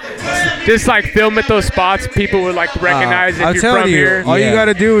 saying? bro. Just like film at those spots, people would like recognize if I'm you're telling from you, here. all you Yeah.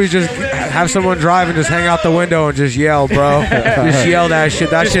 gotta do is just have someone drive and just hang out the window and just yell, bro. Just yell that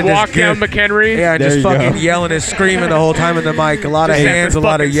shit. That Just shit walk is down good. McHenry. Yeah, There just you fucking go. yelling and screaming the whole time in the mic. A lot of Just at hands, the a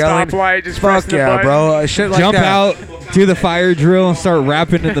lot of fucking yelling. stoplight, just Fuck pressing the yeah, button. bro. Shit like Jump that. out, do the fire drill, and start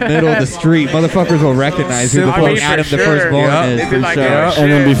rapping in the middle of the street. Motherfuckers will recognize who the I fuck mean, for Adam the sure. Firstborn Yeah. is. They For did like sure. that.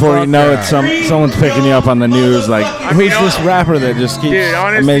 And then Shit. before you know yeah. it, someone's picking you up on the news like, mean, who's this rapper that just keeps Dude,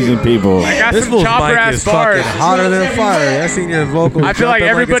 honestly, amazing people? I got This some fool's chopper mic ass is bars. fucking hotter than fire. I seen your vocals. I feel like jumping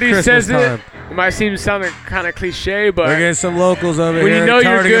everybody it's says Christmas it. time. It might seem sounding kind of cliche, but We're getting some locals over When here. you know you're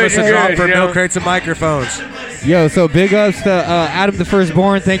Trying to give good, us a you're drop good, for you know? milk crates and microphones. Yo, so big ups to Adam the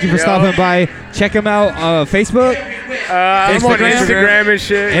Firstborn. Thank you for Yo. stopping by. Check him out. Facebook, I'm on Instagram. Instagram and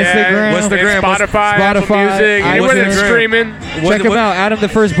shit. Instagram. What's the And gram? Spotify, Apple Spotify, Music, anywhere iTunes. that's streaming. check him out. Adam the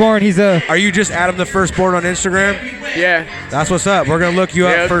Firstborn. He's a Are you just Adam the Firstborn on Instagram? Yeah. That's what's up. We're gonna look you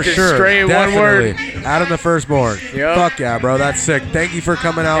Yeah, up for just sure. straight one word. Definitely. Adam the Firstborn. Yep. Fuck yeah, bro. That's sick. Thank you for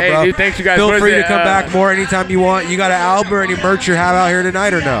coming out, Hey, bro. dude, thanks you guys. Feel What is free it, to come back more anytime you want. You got an album or any merch you have out here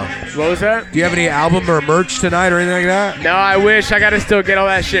tonight or no? What was that? Do you have any album or merch tonight or anything like that? No, I wish. I gotta still get all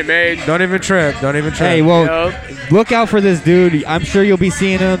that shit made. Don't even trip. Don't even trip. Hey, well, Yo. look out for this dude. I'm sure you'll be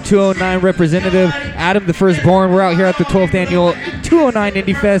seeing him. 209 representative, Adam the Firstborn. We're out here at the 12th annual 209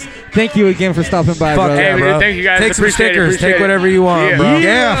 Indie Fest. Thank you again for stopping by, Fuck brother. yeah, Hey, bro. thank you guys. Take some Appreciate it, stickers. appreciate Take it. whatever you want, Yeah. bro. Yeah.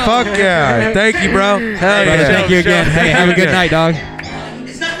 Yeah, fuck yeah. Thank you, bro. Hell Brother, yeah. thank you again. Hey, have a good Yeah. night, dog.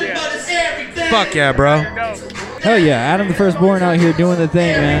 Fuck yeah, bro. Hell yeah, Adam the Firstborn out here doing the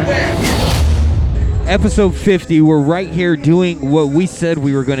thing, man. episode 50. We're right here doing what we said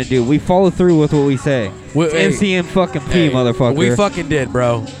we were going to do. We follow through with what we say. It's MCM fucking P, motherfucker. We fucking did,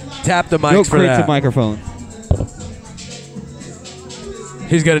 bro. Tap the mics Milk for crates that. and microphones.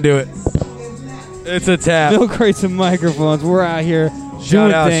 He's gonna do it. It's a tap. Milk crates and microphones. We're out here.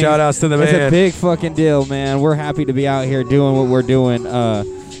 Shout outs to the man. It's a big fucking deal, man. We're happy to be out here doing what we're doing.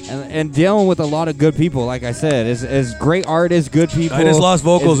 And dealing with a lot of good people, like I said. As great artists, good people. I just lost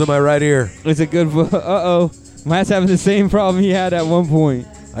vocals in my right ear. It's a good... Uh-oh. Matt's having the same problem he had at one point.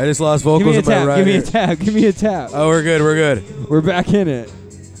 I just lost vocals in my right ear. Give me a tap. Give me a tap. Oh, we're good. We're good. We're back in it.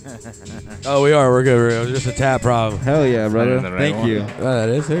 Oh, we are. We're good. It was just a tap problem. Hell yeah, brother. Thank you. That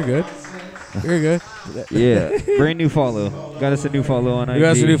is. You're good. You're good. Yeah. Brand new follow. Got us a new follow on IG. You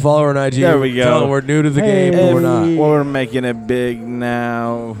got us a new follower on IG. There we go. Tell them we're new to the game, but we're not. We're making it big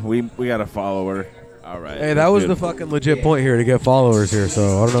now. We got a follower. All right. Hey, that was the fucking legit point here to get followers here.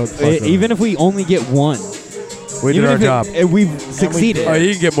 So I don't know. What the fuck Even if we only get one, we did our job. We've succeeded. Oh,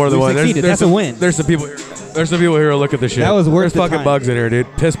 you can get more than one. That's a win. There's some people. There's some people here who look at this shit. That was worth There's the fucking time. bugs in here, dude.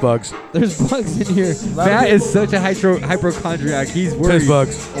 Piss bugs. There's bugs in here. Matt is such a hypochondriac. He's worried. Piss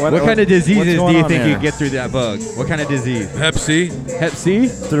bugs. What kind of diseases do you think here? you get through that bug? What kind of disease? Hep C. Hep C?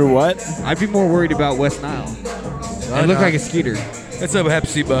 Through what? I'd be more worried about West Nile. It looked like a skeeter. It's a Hep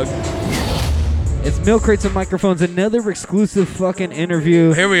C bug. It's Milk Crates and Microphones, another exclusive fucking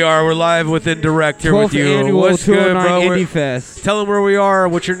interview. Here we are. We're live with Indirect here with 12th you. annual What's good, 209 bro? Indie Fest. Tell them where we are,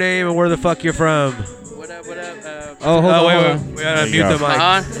 what's your name, and where the fuck you're from. What up, what up? Oh, hold on. Wait. We gotta mute the mic.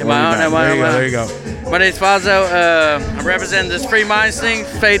 Am I on? There you go. My name's Fonzo. I'm representing this Free Minds thing.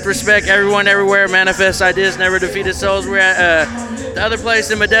 Faith, respect, everyone, everywhere. Manifest ideas, never defeated souls. We're at the other place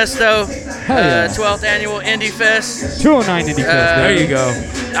in Modesto. 12th annual Indie Fest. 209 Indie Fest. There you go.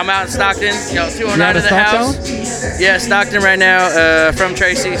 I'm out in Stockton. 209 out in of the house. Yeah, Stockton right now. From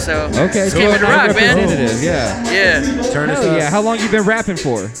Tracy. So okay, keep it rock, man. Representative, yeah. Yeah. Turn us Hell up. yeah. How long you been rapping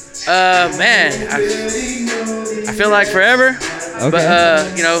for? Man, I feel like forever. Okay. But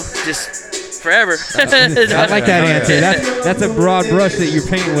just forever. I like that answer. That's a broad brush that you're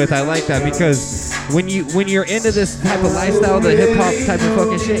painting with. I like that because when you're into this type of lifestyle, the hip hop type of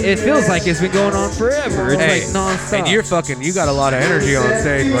fucking shit, it feels like it's been going on forever. It's like nonstop. And you got a lot of energy on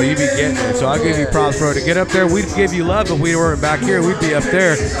stage, bro. You be getting it. So I'll give you props, bro. To get up there, we'd give you love. If we weren't back here, we'd be up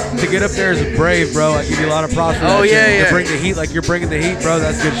there. To get up there is brave, bro. I give you a lot of props for that shit. To bring the heat like you're bringing the heat, bro.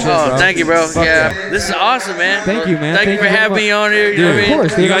 That's good shit, bro. Thank you, bro. Fuck Yeah, this is awesome, man. Thank you, man. Thank you for having me on here. You know what I mean? Of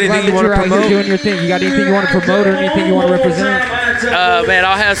course. You got anything you want to promote? Doing your thing. You got anything you want to promote or anything you want to represent? Man,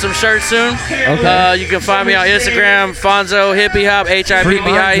 I'll have some shirts soon. Okay. You can find me on Instagram, Fonzo Hippie Hop,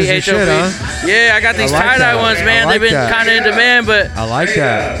 HIPPIEHOP. Yeah, I got these tie-dye ones, man. They've been kind of in demand, but I like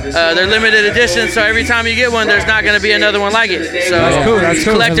that. they're limited edition, so every time you get one, there's not going to be another one like it. So That's cool. That's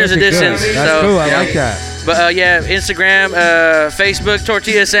cool. collector's editions. That's cool. I like that. But Instagram, Facebook,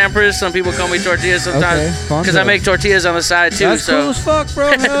 Tortilla Sampras. Some people call me Tortilla sometimes because I make tortillas on the side too. That's so cool as fuck,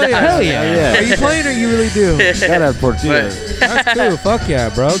 bro. Hell yeah. Hell yeah. Are you playing or you really do? Gotta have tortillas. That's cool. Fuck yeah,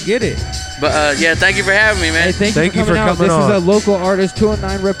 bro. Get it. But thank you for having me, man. Hey, thank you for coming out. This is a local artist,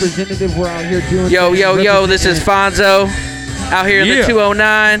 209 representative. We're out here doing. Yo. This is Fonzo out here in the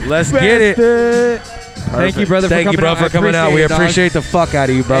 209. Let's get it. Thank you, brother. Thank you, bro, for coming out. We appreciate the fuck out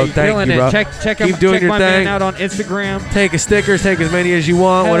of you, bro. Hey, Thank you, bro. Check Keep doing your my thing. man out on Instagram. Take a stickers, take as many as you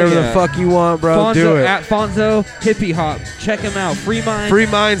want, Hell whatever yeah. the fuck you want, bro. Fonzo, Do it. At Fonzo Hippie Hop. Check him out. Free Minds. Free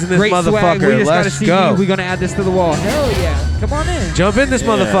Minds in this Great motherfucker. Swag. We just gotta Let's see go. you. We're gonna add this to the wall. Hell yeah. Come on in. Jump in this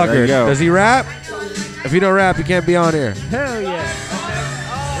there motherfucker. you go. Does he rap? If he don't rap, he can't be on here. Hell yeah.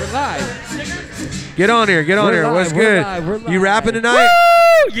 We're live. Get on here. Get on We're here. live, What's we're good? live, we're live. You rapping tonight?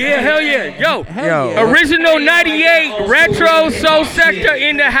 Yeah, hell yeah. Yo. yeah. Original 98 Retro Soul Sector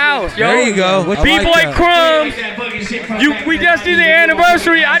in the house, yo. There you go. I B-Boy like that. Crumbs. We just did the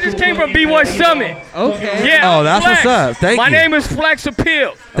anniversary. I just came from B-Boy Summit. Okay. Yeah. Oh, I'm that's Flex. what's up. Thank My you. name is Flex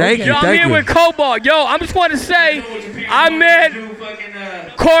Appeal. Thank you. Yo, I'm Thank here you. with Cobalt. Yo, I just want to say I met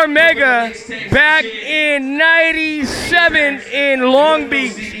Cormega back in 97 in Long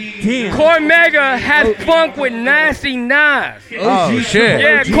Beach. Damn. Cormega had funk with Nasty Knives. Oh, shit.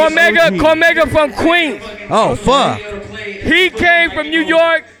 Yeah, Cormega from Queens. Oh, fuck. He came from New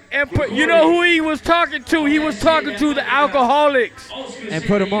York, and you know who he was talking to? He was talking to the Alcoholics. And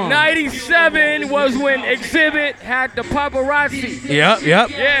put him on. 97 was when Exhibit had the paparazzi. Yep. Yeah.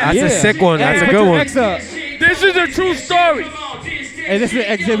 That's a sick one. That's a good one. This is a true story. Hey, this is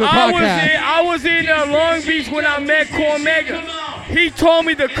an Exhibit podcast. I was in Long Beach when I met Cormega. He told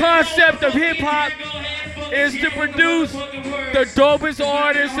me the concept of hip hop is to produce the dopest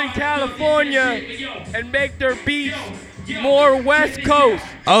artists in California and make their beats more West Coast.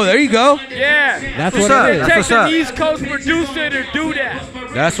 Oh, there you go. Yeah. That's what's up. It That's takes what's an up. East Coast producer to do that.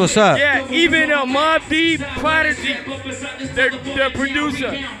 That's what's up. Yeah, even Mobb Deep, Prodigy, the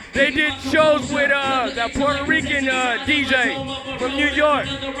producer, they did shows with the Puerto Rican DJ from New York.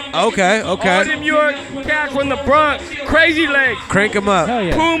 Okay. All the New York cats from the Bronx, Crazy Legs, Crank them up. Hell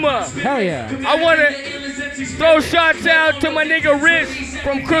yeah. Puma. Hell yeah. I want to throw shots out to my nigga Rich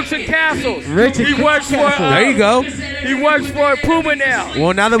from Crooks and Castles. Rich and He Crooks works and for. Castles. There you go. He works for Puma now.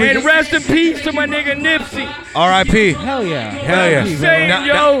 Well, now that we and rest in peace to my nigga Nipsey. R.I.P. Hell yeah. Hell yeah. Saying,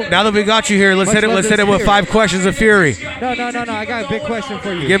 Now that we got you here, let's Much hit it. love Let's to hit it with Fury. 5 questions of Fury. No. I got a big question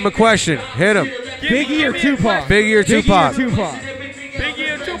for you. Give him a question. Hit him. Biggie or Tupac? Biggie or Tupac?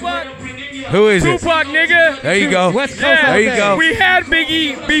 Biggie or Tupac? Who is it? Tupac, nigga. There you go. West Coast Yeah. There you go. We had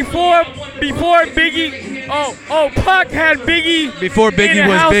Biggie before Biggie. Oh, Pac had Biggie. Before in Biggie a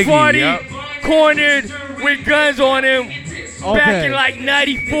was house Biggie, party, yep. cornered with guns on him back Okay. in like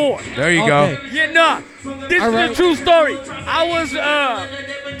 '94. There you Okay. go. Yeah, nah. This is a true story. I was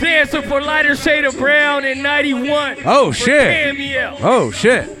dancing for Lighter Shade of Brown in '91. Oh, for shit. KMEL. Oh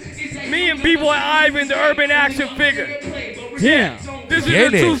shit. Me and B-Boy Ivan, the urban action figure. Yeah. This is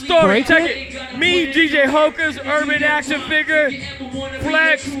Get a true it. story. Break Check it? it. Me, DJ Hokers, urban action figure,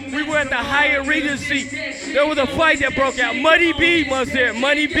 Flex. We were at the Hyatt Regency. There was a fight that broke out. Money B was there.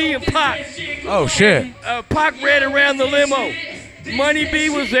 Money B and Pac. Oh shit. Pac ran around the limo. Money B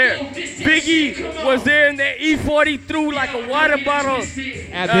was there. Biggie was there, and the E40 threw like a water bottle.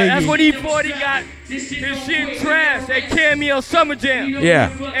 That's when E40 got his shit trashed at Cameo Summer Jam.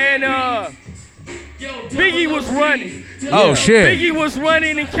 Yeah. And Biggie was running. Oh shit. Biggie was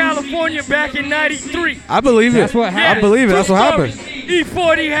running in California back in '93. I believe it. That's what happened. I believe it. That's what True happened. story.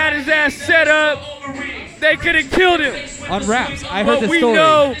 E40 had his ass set up. They could have killed him. On Raps. I heard But the we story.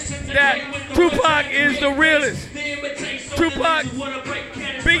 know that Tupac is the realest. Tupac,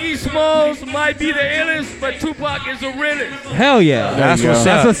 Biggie Smalls might be the illest, but Tupac is the realest. Hell yeah. That's what's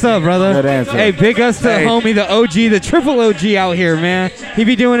That's up. what's up, brother. Good answer. Hey, big ups to Hey. homie, the OG, the triple OG out here, man. He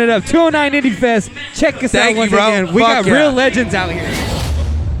be doing it up. 209 Indie Fest. Check us Thank out you, once bro. again. We Fuck got yeah. real legends out here.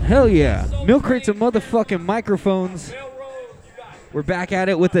 Hell yeah. Milk crates and motherfucking microphones. We're back at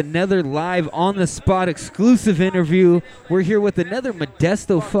it with another live on the spot exclusive interview. We're here with another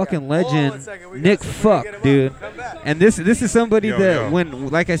Modesto fucking legend, Nick Fuck, dude. And this is somebody that when,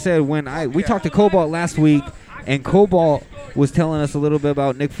 like I said, we talked to Cobalt last week, and Cobalt was telling us a little bit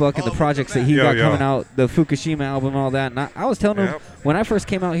about Nick Fuck and the projects that he got coming out, the Fukushima album and all that. And I was telling him when I first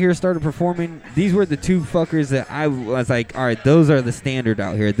came out here, started performing, these were the two fuckers that I was like, all right, those are the standard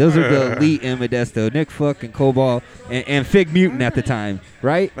out here. Those are the elite in Modesto. Nick Fuck and Cobalt and Fig Mutant at the time,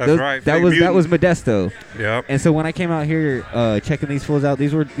 right? That's right. That was Modesto. Yep. And so when I came out here checking these fools out,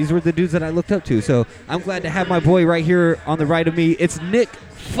 these were the dudes that I looked up to. So I'm glad to have my boy right here on the right of me. It's Nick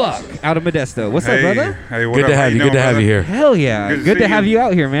Fuck out of Modesto. What's up, brother? Hey, what Good up? to How have you. Good doing, to have brother? you here. Hell yeah. Good to Good see to have you. you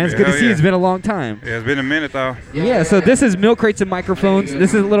out here, man. It's Yeah, good to hell see you. yeah. It's been a long time. Yeah, it's been a minute though. Yeah, so this is Milk Crates and Microphones.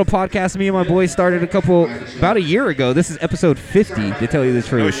 This is a little podcast me and my boys started about a year ago. This is episode 50, to tell you the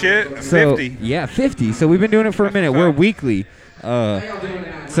truth. No shit? So, 50? Yeah, 50. So we've been doing it for a minute. We're weekly.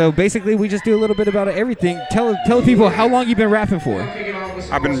 So basically, we just do a little bit about everything. Tell people how long you've been rapping for.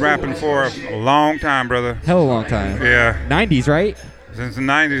 I've been rapping for a long time, brother. Hell a long time. Yeah. 90s, right? Since the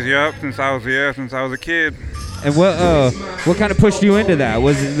 90s, yep. Since I was a kid. And what kind of pushed you into that?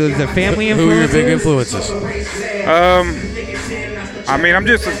 Was it family Who were your influences? big influences? I mean, I'm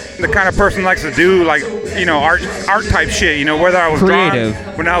just the kind of person that likes to do like, art type shit. Whether I was Creative.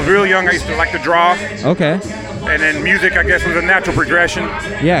 drawing. When I was real young, I used to like to draw. Okay. And then music, I guess, was a natural progression.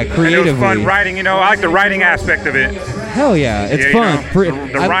 Yeah, And it creatively. was fun writing. I like the writing aspect of it. Hell yeah, it's Yeah,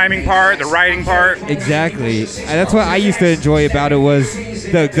 fun. The rhyming part, the writing part. Exactly. And that's what I used to enjoy about it was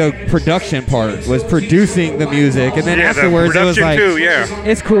the production part, was producing the music, and then Yeah, the afterwards it was production like, too, yeah.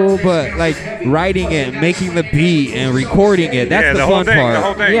 it's cool, but like writing it, making the beat, and recording it, that's Yeah, the the whole fun thing, the part.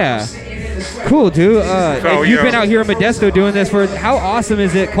 whole thing. Yeah. Cool, dude. So, you've been out here in Modesto doing this for, how awesome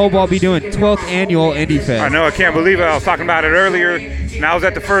is it Cobalt be doing 12th annual Indie Fest? I know, I can't believe it. I was talking about it earlier, and I was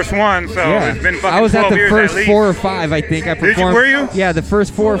at the first one, so Yeah. it's been fucking I was 12 at the years first at least. 4 or 5, I think. I Did you? performed. Were you? Yeah, the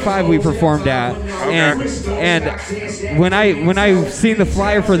first 4 or 5 we performed at. And when I seen the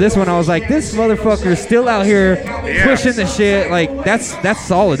flyer for this one, I was like, this motherfucker's still out here pushing the shit. Like that's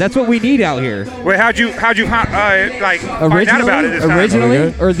solid. That's what we need out here. Wait, how'd you find out about it this time?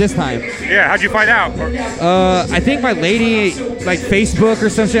 Originally or this time? Yeah, how'd you find out? I think my lady, like Facebook or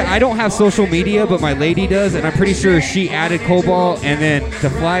some shit. I don't have social media, but my lady does, and I'm pretty sure she added Cobalt, and then the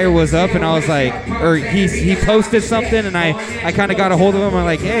flyer was up, and I was like, or he posted something, and I kind of got a hold of him. I'm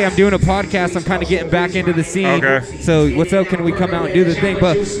like, hey, I'm doing a podcast. I'm kind of getting back into the scene. Okay. So what's up? Can we come out and do the thing?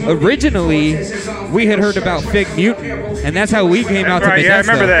 But originally, we had heard about Fig Mutant, and that's how we came out to Modesto. Yeah, I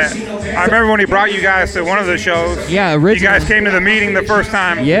remember that. I remember when he brought you guys to one of the shows. Yeah, originally. You guys came to the meeting the first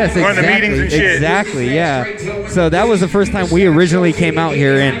time. Yes, exactly. One of the meetings and shit. Exactly, yeah. So that was the first time we originally came out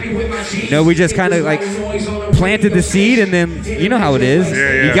here, and we just kind of like planted the seed, and then you know how it is.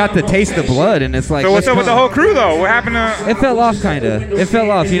 Yeah. You got the taste of blood, and it's like. So what's up with the whole crew though? What happened to? It fell off, kind of. It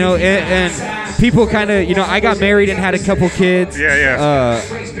fell off, and people kind of, I got married and had a couple kids. Yeah.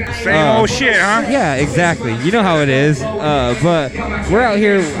 Same old shit, huh? Yeah, exactly. You know how it is. But we're out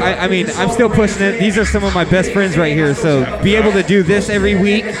here. I mean, I'm still pushing it. These are some of my best friends right here. So be able to do this every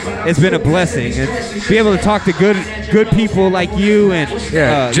week, it's been a blessing. And be able to talk to good people like you and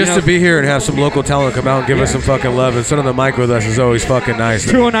to be here and have some local talent come out and give us some fucking love and sit on the mic with us is always fucking nice.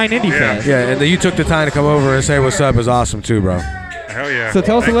 209 Indie Fest. Yeah, and that you took the time to come over and say what's up is awesome too, bro. Hell yeah. So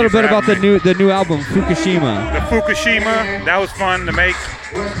tell us a little bit about the new album, Fukushima. The Fukushima, that was fun to make.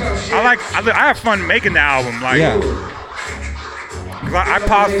 I have fun making the album. Like, I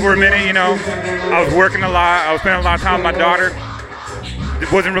paused for a minute, I was working a lot. I was spending a lot of time with my daughter.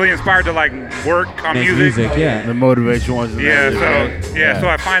 It wasn't really inspired to like work on music. Yeah. The motivation wasn't there. So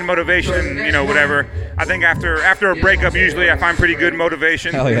I find motivation, whatever. I think after a breakup, usually I find pretty good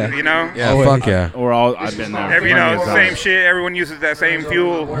motivation. Hell yeah. Yeah, fuck yeah. I've been there. Same shit. Everyone uses that same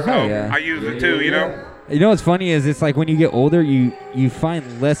fuel. So I use it too, You know what's funny is it's like when you get older, you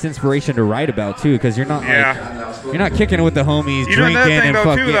find less inspiration to write about too, because you're not you're not kicking it with the homies, drinking another thing and though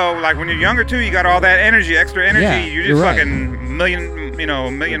fucking. Too though, like when you're younger too, you got all that energy, extra energy. Yeah, you're just you're right. fucking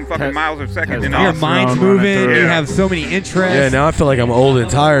million fucking miles a second. Your mind's moving. You have so many interests. Yeah, now I feel like I'm old and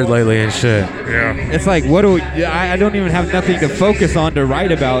tired lately and shit. Yeah. It's like I don't even have nothing to focus on to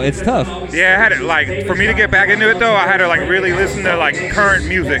write about. It's tough. Yeah, I had to, like, for me to get back into it though, I had to like really listen to like current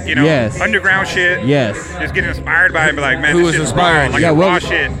music, Yes. underground shit. Yes. Just get inspired by it, be like, man, Who this was shit's inspiring raw, like you? raw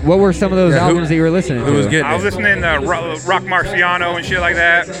shit. What were some of those albums that you were listening to? Who was getting I was listening to Rock Marciano and shit like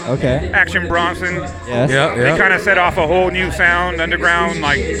that. Okay. Action Bronson. Yes. They kind of set off a whole new sound, underground,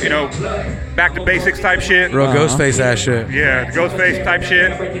 like, back to basics type shit. Real Ghostface ass shit. Yeah, the Ghostface type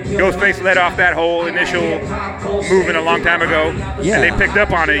shit. Ghostface led off that whole initial movement a long time ago. Yeah. And they picked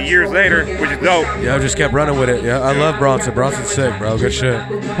up on it years later, which is dope. Yeah, I just kept running with it. Yeah, I love Bronson. Bronson's sick, bro. Good shit.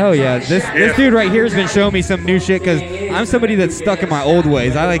 Hell yeah. This dude right here has been showing me some new shit, because I'm somebody that's stuck in my old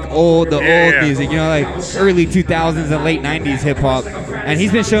ways. I like old music, like early 2000s and late 90s hip hop. And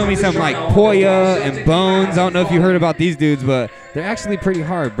he's been showing me some like Poya and Bones. I don't know if you heard about these dudes, but they're actually pretty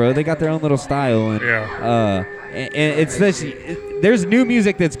hard, bro. They got their own little style, and and it's this. There's new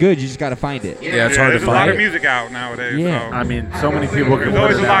music that's good. You just got to find it. Yeah, it's hard to find. There's a lot of music out nowadays. Yeah. So. I mean, so many people can There's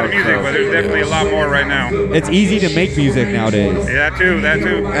always a lot of music, but there's definitely a lot more right now. It's easy to make music nowadays. Yeah, that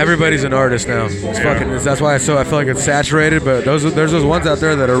too. Everybody's an artist now. That's why I feel like it's saturated. But there's those ones out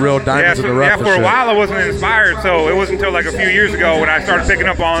there that are real diamonds in the rough. Yeah, for a while I wasn't inspired, so it wasn't until like a few years ago when I started picking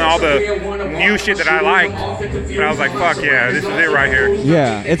up on all the new shit that I liked. But I was like, fuck yeah, this is it right here.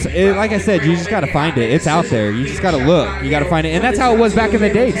 Yeah, it's like I said, you just got to find it. It's out there. You just got to look. You got to find it, and that's how it was back in the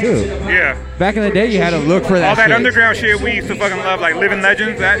day too. Yeah. Back in the day, you had to look for that. All that shit. Underground shit we used to fucking love, like Living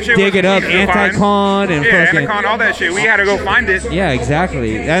Legends. That shit. Dig was it up, easy to find. Anticon and fucking. Anticon, all that shit. We had to go find it. Yeah,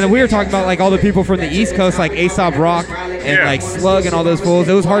 exactly. And we were talking about like all the people from the East Coast, like Aesop Rock and like Slug and all those fools.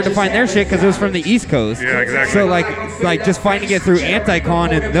 It was hard to find their shit because it was from the East Coast. Yeah, exactly. So like just finding it through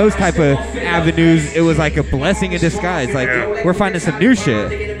Anticon and those type of avenues, it was like a blessing in disguise. Like we're finding some new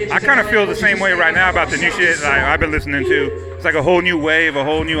shit. I kind of feel the same way right now about the new shit I've been listening to. It's like a whole new wave, a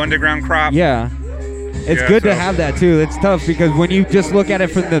whole new underground crop. Yeah. It's good to have that too. It's tough because when you just look at it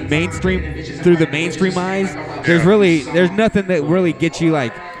from the mainstream, through the mainstream eyes, there's nothing that really gets you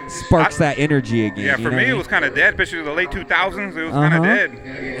like sparks that energy again. Yeah, for me it was kind of dead, especially the late 2000s. It was kind of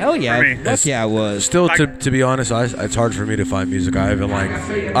dead. Hell yeah, fuck yeah, it was. Still, to be honest, it's hard for me to find music. I haven't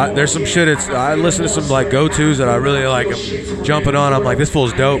there's some shit. I listen to some like go-tos that I really like. I'm jumping on. I'm like, this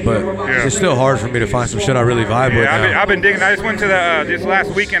fool's dope, but it's still hard for me to find some shit I really vibe with. I've been digging. I just went to this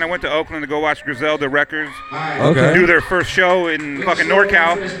last weekend. I went to Oakland to go watch Griselda Records do their first show in fucking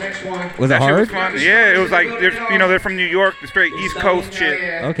NorCal. Was it hard? Shit was fun. Yeah, it was like they're from New York, the straight East Coast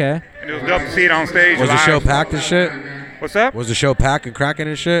shit. Okay. And it was dope to see it on stage. Was live. the show packed and shit? What's up? Was the show packed and cracking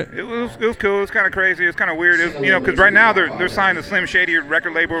and shit? It was cool. It was kind of crazy. It was kind of weird. It was, because right now they're signed to Slim Shady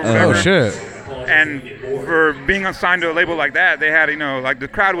record label or whatever. Oh shit. And for being unsigned to a label like that, they had like the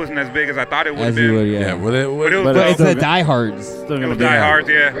crowd wasn't as big as I thought it would have been. But it's the diehards. It was diehards,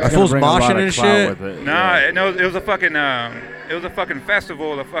 yeah. I fools moshing and shit. No, it was a fucking. it was a fucking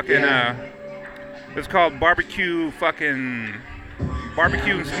festival. The fucking it was called barbecue and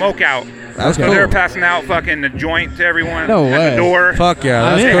smokeout. That's so cool. they were passing out fucking the joint to everyone No at way. the door. Fuck yeah,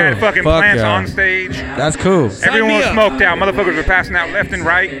 that's They cool. had fucking Fuck plants yeah. on stage. That's cool. Everyone was smoked out. Motherfuckers were passing out left and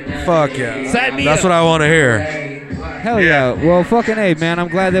right. Fuck yeah. Sign me That's up. what I want to hear. Hell yeah. Well, fucking A, man. I'm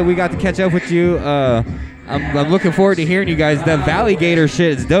glad that we got to catch up with you. I'm looking forward to hearing you guys. The Valley Gator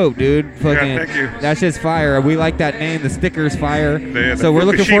shit is dope, dude. Fucking, thank you. That shit's fire. We like that name. The sticker's fire. The so we're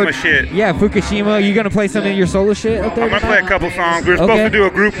looking forward. Fukushima shit. Yeah, Fukushima. You gonna play some of your solo shit up there? I'm gonna play a couple songs. We were supposed to do a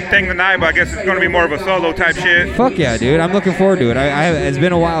group thing tonight, but I guess it's gonna be more of a solo type shit. Fuck yeah, dude. I'm looking forward to it. It's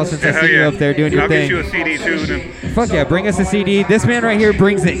been a while since I Hell seen you yeah. up there doing your I'll thing. get you a CD too. Then. Fuck yeah, bring us a CD. This man right here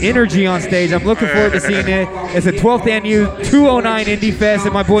brings the energy on stage. I'm looking forward to seeing it. It's a 12th annual 209 Indie Fest,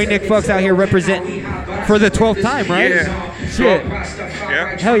 and my boy Nick Fucks out here representing for the 12th time, right? Yeah. Shit.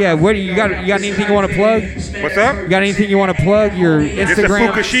 Yeah. Hell yeah. What do you got? You got anything you want to plug? What's up? You got anything you want to plug? Your It's the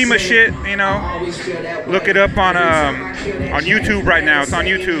Instagram? Fukushima shit, you know. Look it up on YouTube right now. It's on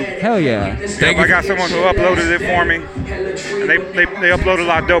YouTube. Hell yeah. I got someone who uploaded it for me. And they upload a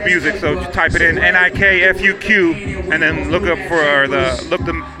lot of dope music, so just type it in NIKFUQ and then look up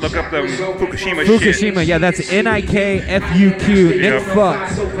the Fukushima shit. Fukushima, yeah, that's NIKFUQ. Nick Yep.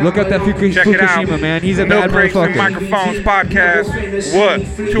 Fucks. Look up that Check it out. Fukushima, man. He's a Milk bad Crates and motherfucker. Microphones podcast. What?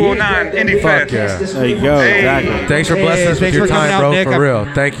 209 Indie Fuck Fest. yeah. There you go. Hey. Exactly. Thanks for blessing us with thanks your for coming time, out, bro. Nick. For real.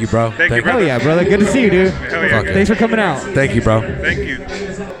 Thank you, bro. Thank you, Hell yeah, brother. Good to see you, dude. Hell yeah. Thanks for coming out. Thank you, bro. Thank you.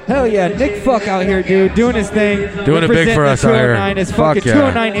 Hell yeah, Nick Fuck out here, dude, doing his thing. Doing it big for us out here. It's Fuck fucking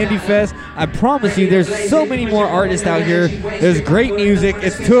yeah. 209 Indie Fest. I promise you, there's so many more artists out here. There's great music.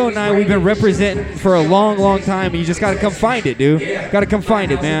 It's 209. We've been representing for a long, long time. You just gotta come find it, dude. Gotta come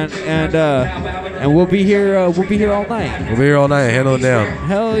find it, man. And we'll be here. We'll be here all night. We'll be here all night. Handle it down.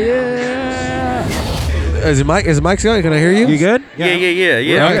 Hell yeah. Is the mic on? Can I hear you? You good? Yeah.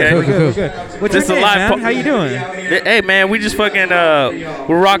 Okay, Okay. cool. What's This your is name, a live man? po- How you doing? Hey man, we just fucking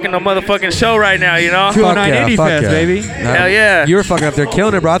we're rocking a motherfucking show right now, you know? 209 Indie Fest, baby. Hell yeah. You were fucking up there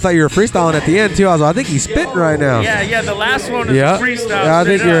killing it, bro. I thought you were freestyling at the end too. I think he's spitting right now. Yeah, the last one is Yeah. a freestyle. Yeah, I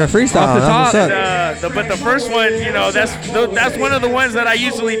think straight you're a up. freestyle. Off the That's top. what's up. But the first one, you know, that's one of the ones that I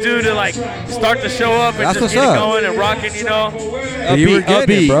usually do to like start the show up and That's just what's get it up. going and rocking, you know. You were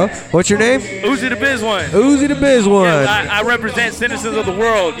getting it, bro. What's your name? Uzi the Biz one. Uzi the Biz one. Yeah, I represent Citizens of the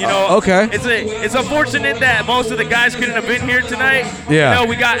World, you know. Okay. It's unfortunate that most of the guys couldn't have been here tonight. Yeah. You know,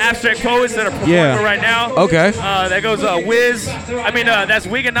 we got Abstract Poets that are performing Yeah. right now. Okay. That goes Wiz. That's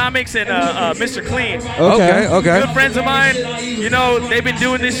Wigonomics and Mr. Clean. Okay. Good friends of mine. You know, they've been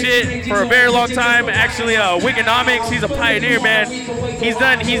doing this shit for a very long time. Actually, Wigonomics, he's a pioneer, man. He's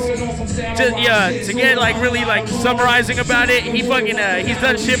just to get like really like summarizing about it. He's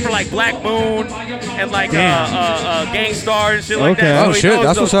done shit for like Black Moon and like Gangstar and shit like Okay. that. So Oh he shit, knows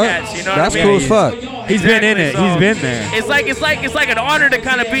that's those what's up. cats, you know That's what I mean? cool as fuck. He's been in it. So He's been there. It's like an honor to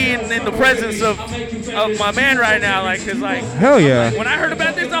kind of be in the presence of my man right now. Like, cause like Hell yeah. when I heard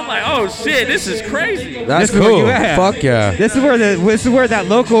about this, I'm like, oh shit, this is crazy. That's This is where cool. you at. Fuck yeah. This is where that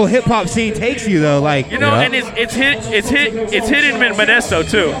local hip hop scene takes you, though. Like, You know, Yeah. and it's hidden in Modesto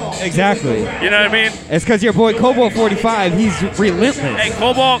too. exactly. You know what I mean? It's because your boy Cobalt 45, he's relentless. Hey,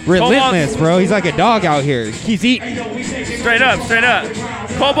 Cobalt, Relentless, bro. He's like a dog out here. He's eating. straight up.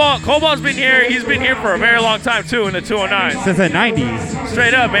 Cobalt's been here. He's been here for a very long time too in the 209. Since the 90s.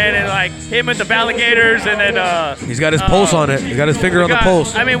 Straight up, man, and like him and the Valligators, and then He's got his pulse on it. He got his finger on the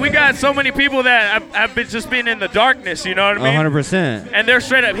pulse. I mean, we got so many people that have been just been in the darkness. You know what I mean? 100%. And they're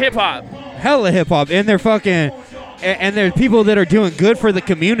straight up hip hop. Hella hip hop. And they're fucking. And there's people that are doing good for the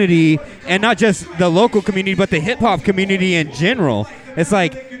community, and not just the local community, but the hip hop community in general. It's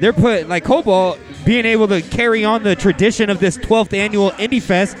like they're like Cobalt being able to carry on the tradition of this 12th annual Indie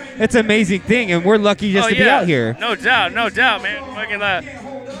Fest. It's an amazing thing, and we're lucky just to be out here. No doubt, man. Fucking,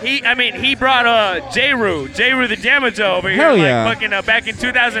 he brought J-Roo the Jamajo over here. Hell like, yeah. fucking back in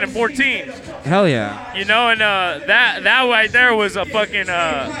 2014. Hell yeah. You know, and that right there was a fucking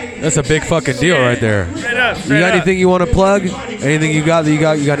That's a big fucking deal right there. Straight up. You got anything you want to plug? Anything you got? You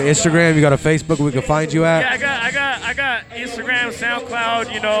got an Instagram? You got a Facebook we can find you at? Yeah, I got Instagram,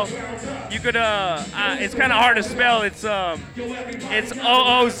 SoundCloud. You know, you could it's kind of hard to spell. It's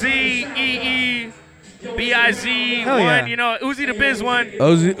OOZEE. BIZ Hell one, yeah. you know, Uzi the Biz one.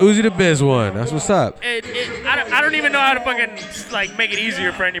 Uzi the Biz one. That's what's up. I don't even know how to fucking like make it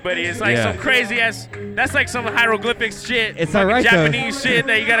easier for anybody. It's like some crazy ass. That's like some hieroglyphics shit. It's fucking alright, though. Japanese shit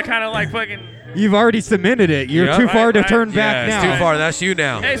that you gotta kind of like fucking. You've already submitted it. You're Yeah. too far to Right. turn back Yeah, now. it's too far. That's you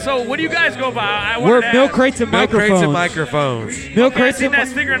now. Hey, so what do you guys go by? I wanted We're to milk ask. crates and Milk microphones. crates and microphones. Milk Okay, I crates seen and that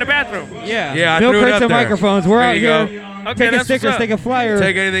sticker in the bathroom. yeah. Yeah, I milk threw it crates up and there. microphones. We're There out you here. go. Okay, take a that's sticker, what's up. take a flyer.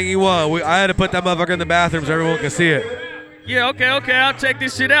 Take anything you want. I had to put that motherfucker in the bathroom so everyone can see it. Yeah, okay, I'll check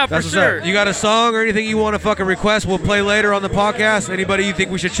this shit out That's for what's sure. up. You got a song or anything you want to fucking request? We'll play later on the podcast. Anybody you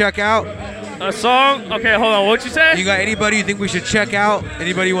think we should check out? A song? Okay, hold on. What you say? You got anybody you think we should check out?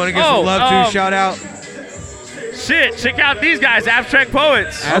 Anybody you want to give some love to? Shout out. Shit, check out these guys, Abstract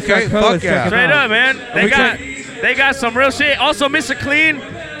Poets. Okay, fuck yeah. Straight up, man. They got some real shit. Also, Mr. Clean,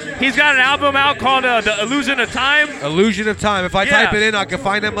 he's got an album out called The Illusion of Time. Illusion of Time. If I type it in, I can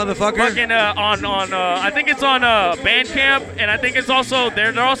find that motherfucker. Fucking on I think it's on Bandcamp, and I think it's also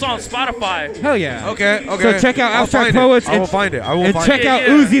they're also on Spotify. Hell yeah. Okay. So check out Abstract Poets. I will find it. And check out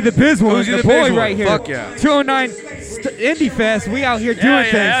Uzi the Biz One, Uzi the the boy Biz One. right here. Fuck yeah. 209 Indie Fest. We out here doing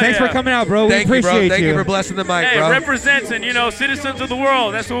things. Thanks for coming out, bro. Thank we you, bro. appreciate Thank you for blessing the mic, Hey, bro. represents and citizens of the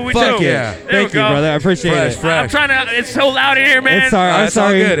world. That's what we Fuck do. yeah. There Thank we you, go. brother. I appreciate it. I'm trying to. It's so loud in here, man. It's sorry. I'm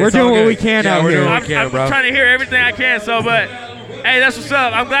sorry. We're doing what we can out here. I'm trying to hear everything I can. So, but hey, that's what's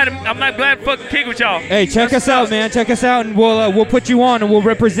up. I'm glad to fucking kick with y'all. Hey, check us out, man. Check us out, and we'll put you on, and we'll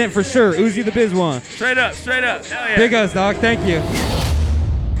represent for sure. Uzi the Biz One. Straight up. Hell yeah. Big us, dog. Thank you.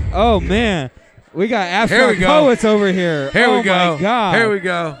 Oh man, we got Here we Abstract go. Poets over here. Here oh we go. My God. Here we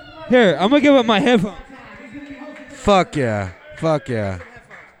go. Here, I'm gonna give up my headphones. Fuck yeah. Fuck yeah.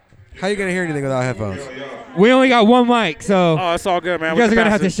 How you gonna hear anything without headphones? We only got one mic, so Oh, it's all good, man. you guys are gonna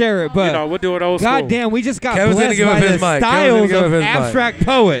have to share it. But we'll do it old school. God damn, we just got Kevin's gonna blessed give by up his the mic. Kevin's gonna styles give up of his mic. Abstract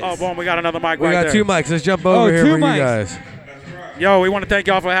Poets. Oh, boom, we got another mic We right got there. two mics. Let's jump over here two for you mics. guys. Yo, we want to thank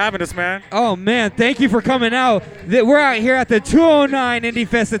y'all for having us, man. Oh man, thank you for coming out. We're out here at the 209 Indie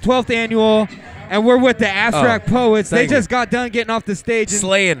Fest, the 12th annual, and we're with the Abstract Poets. They thank you. just got done getting off the stage. And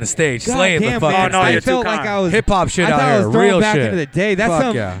Slaying the stage. God Slaying damn, the fucking man, I stage. felt like I was hip-hop shit I out thought I here. was thrown Real back shit. into the day. That's Fuck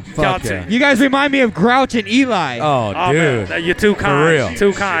some. yeah. Fuck yeah. You guys remind me of Grouch and Eli. Oh, dude. Man, you're too kind. For real.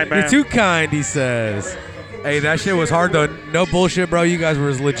 Too kind, man. You're too kind, he says. Hey, that shit was hard though. No bullshit, bro. You guys were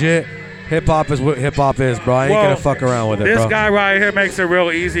as legit. Hip hop is what hip hop is, bro. I ain't gonna fuck around with it, this bro. guy right here makes it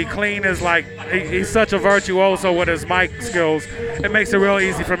real easy. Clean is like, he's such a virtuoso with his mic skills. It makes it real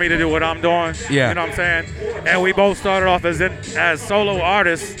easy for me to do what I'm doing. Yeah. You know what I'm saying? And we both started off as solo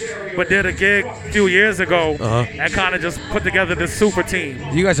artists, but did a gig a few years ago and kind of just put together this super team.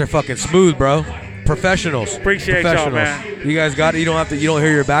 You guys are fucking smooth, bro. Professionals. Appreciate y'all, man. You guys got it. You don't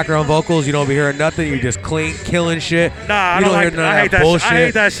hear your background vocals. You don't be hearing nothing. You just clean, killing shit. Nah, I you don't hear like none I of hate that that bullshit. shit. I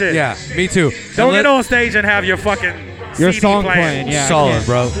hate that shit. Yeah, me too. Don't get on stage and have your fucking Your CD song playing, yeah. Solid,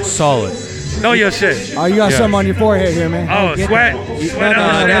 bro. Solid. Know your shit. Oh, you got Yeah. something on your forehead here, man. Oh, sweat. No,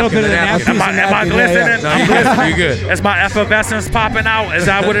 a little bit of the napkin. Am I glistening? No, I'm you glistening. good. Is my effervescence popping out? Is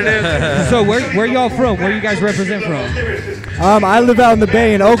that what it is? So where y'all from? Where you guys represent from? I live out in the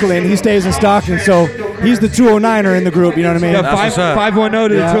Bay in Oakland. He stays in Stockton, so he's the 209er in the group. You know what I mean? Yeah, 510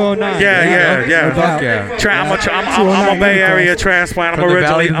 to the 209. Yeah. Fuck yeah. I'm a Bay Area transplant. I'm From the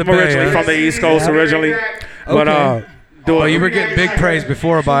valley originally to the Bay, huh? from the East Coast originally, but Well, you were getting big praise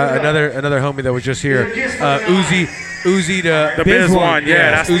before by another homie that was just here, Uzi the Biz One.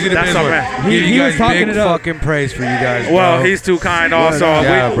 Yeah, Uzi the that's Biz our One. man. Give He you was guys talking big it up. fucking praise for you guys. Well, bro. he's too kind. Also,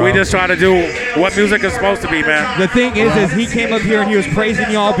 Yeah, bro. we just try to do what music is supposed to be, man. The thing is he came up here and he was praising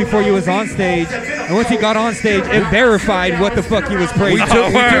y'all before he was on stage. And once he got on stage, it verified what the fuck he was praising. We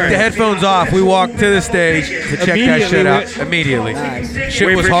took the headphones off. We walked to the stage to check that shit out immediately. Shit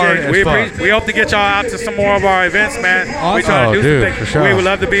We was hard appreciate- as fuck. we hope to get y'all out to some more of our events, man. We try to Oh, do dude, some for things. sure. We would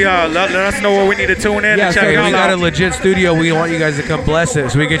love to be. Let us know where we need to tune in Yeah, and so check Hey, y'all we got a out. legit studio. We want you guys to come bless it,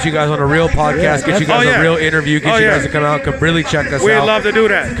 so we get you guys on a real podcast, get you guys Oh, yeah. a real interview, get Oh, you yeah. guys to come out, come really check us We'd out. love to do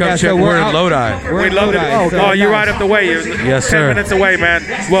that. Come Yeah, check. so We're we're in out- Lodi. We're We'd in love to. Lodi, Oh, so- you're right up the way. You're Yes, 10 sir. minutes away, man.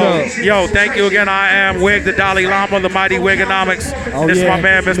 Well, yo, thank you again. I am Wig, the Dalai Lama, the mighty Wigonomics. Oh, This is yeah. my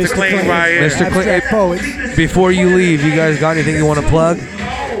man, Mr. Clean, right here. Mr. Clean. Abstract Poets. Before you leave, you guys got anything you want to plug?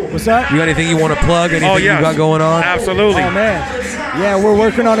 What's that? You got anything you want to plug? Anything Oh, yes. you got going on? Absolutely. Oh man, yeah, we're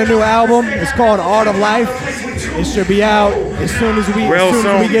working on a new album. It's called Art of Life. It should be out as soon as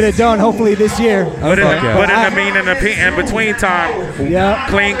we get it done. Hopefully this year. But in I- in between time, Yeah.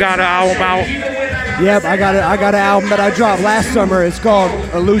 Clean got an album out. Yep, I got an album that I dropped last summer. It's called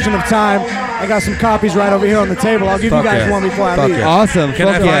Illusion of Time. I got some copies right over here on the table. I'll give Fuck you guys yeah. one before I Fuck leave. yeah. Awesome. Can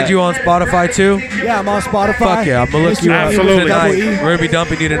I Fuck find yeah. you on Spotify too? Yeah, I'm on Spotify. Fuck yeah, I'm gonna look you up Absolutely. tonight. Double E. We're gonna be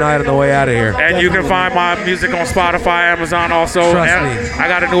dumping you tonight on the way out of here. And you can find my music on Spotify, Amazon also. Trust And me. I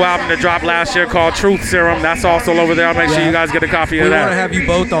got a new album that dropped last year called Truth Serum. That's also over there. I'll make sure you guys get a copy We of want to that. have you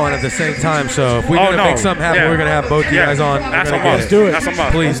both on at the same time, so if we're Oh, gonna no. make something happen, Yeah. we're gonna have both you Yeah. guys on. We're That's gonna a get must. it. Do it. That's a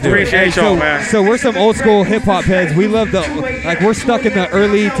must. Please do it. Appreciate y'all, man. So we're some old school hip hop heads. We love we're stuck in the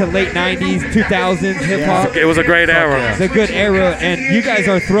early to late 90s, 2000s hip hop. It was a great era. It's a good era, and you guys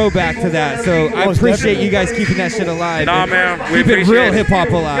are throwback to that. So I appreciate you guys keeping that shit alive. Nah, man, we keeping appreciate real it. hip hop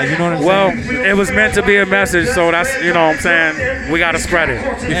alive. You know what I'm saying? Well, it was meant to be a message, so that's, you know what I'm saying, we got to spread it.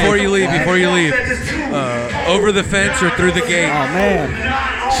 Before you leave, over the fence or through the gate? Oh, man.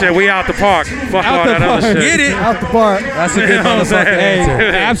 Shit, we out the park. Fuck all that other shit. Get it? Out the park. That's a good You know what I'm motherfucking saying?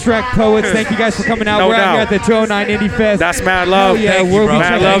 answer. Abstract Poets, thank you guys for coming out. No We're out here doubt. at the 209 Indie Fest. That's mad love. Yeah, Thank you, we'll bro. be Mad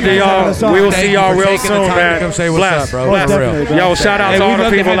checking love to you guys y'all. out. We will Thank see you y'all for real taking the soon, time to man. come say what's Bless. up, bro. Bless. For real. Yo, shout out Hey, to we all the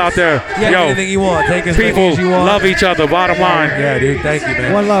love to people have- out there. Yeah, Yo, anything you want. Take as many people as you want. love each other, bottom line. Yeah, dude. Thank you,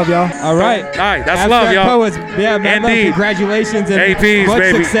 man. One love, y'all. All right. All right, that's Abstract love, y'all. Poets. Yeah, man. Love. Indeed. Congratulations and APs, much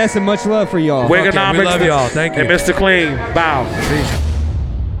baby. success and much love for y'all. Wigonomics. We love y'all. Thank you. And Mr. Clean. Bow.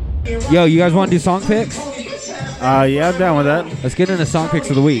 Yo, you guys want to do song picks? Yeah, I'm down with that. Let's get into song picks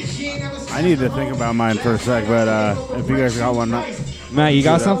of the week. I need to think about mine for a sec, but if you guys got one, Matt, you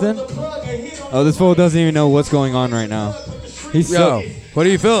got something? Oh, this fool doesn't even know what's going on right now. Yo, what are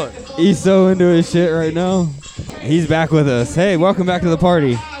you feeling? He's so into his shit right now. He's back with us. Hey, welcome back to the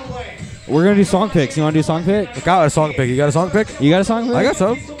party. We're gonna do song picks. You want to do song pick? I got a song pick. You got a song pick? You got a song pick? I got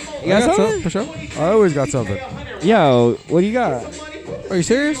some. You got something? some, for sure. I always got something. Yo, what do you got? Are you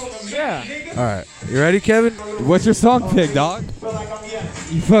serious? Yeah. All right. You ready, Kevin? What's your song pick, dog?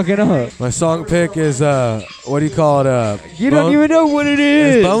 You fucking up. My song pick is what do you call it? You don't even know what it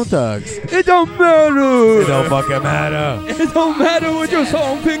is. It's Bone Thugs. It don't matter. It don't fucking matter. It don't matter what your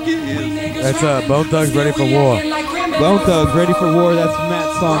song pick is. That's Bone Thugs Ready for War. Bone Thugs Ready for War. That's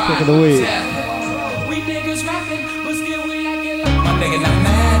Matt's song pick of the week. My nigga not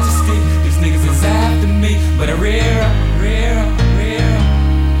majesty, these niggas is after me, but a real.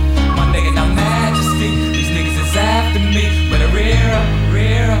 My nigga not majesty, these niggas is after me, but a real.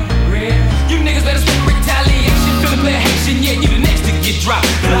 You niggas better spit retaliation, feel the play Haitian, yeah, you the next to get dropped.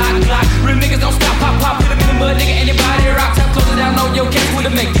 Glock, real niggas don't stop, pop, put them in the mud, nigga, anybody rock, top, close it down on your case, we to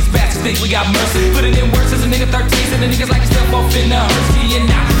make these bastards think we got mercy. Put it in worse as a nigga 13, and the niggas like to step off in the hearse, and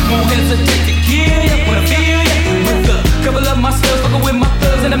now won't hesitate to kill ya, when I feel ya, with the couple of my slugs, fucking with my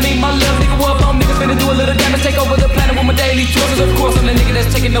thugs, and I mean my love, nigga, what up, niggas finna do a little damage, take over the planet with my daily choices, of course, I'm the nigga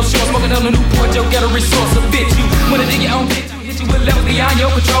that's taking no shorts, smoking on the Newport, yo, get a resource, a bitch, you wanna dig your own bitch, hit you with levels beyond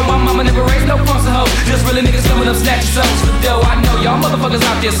your control, my mama never raised no punks and hoes, just really niggas coming up snatching souls for dough, I know y'all motherfuckers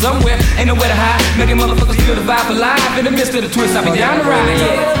out there somewhere, ain't nowhere to hide, making motherfuckers feel the vibe alive, in the midst of the twist, I be down the ride,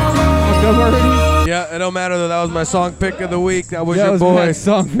 yeah. Yeah, it don't matter though. That was my song pick of the week. That was That your was boy Matt's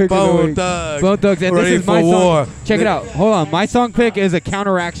song pick of the Bone week. Thugs. Bone Thugs, and Ready this is for my war. song. Check it out. Hold on. My song pick is a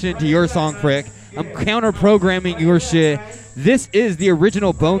counteraction to your song pick. I'm counter-programming your shit. This is the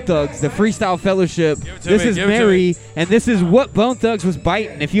original Bone Thugs, the Freestyle Fellowship. This is Mary, and this is what Bone Thugs was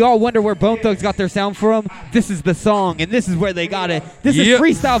biting. If you all wonder where Bone Thugs got their sound from, this is the song, and this is where they got it. This is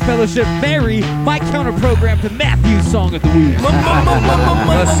Freestyle Fellowship, Mary, my counter-program to Matthew's song of the week.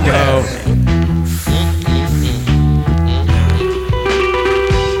 Let's go.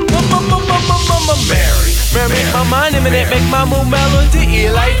 Mary, my mind imminent, make my move melody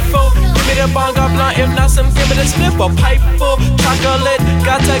delightful. Give me the bonga blunt, if not some, give me the snip or pipe full. Chocolate,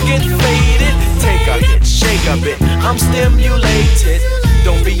 gotta get faded. Take a hit, shake a bit, I'm stimulated.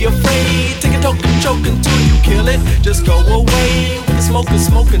 Don't be afraid, take a toke and choke until you kill it. Just go away with the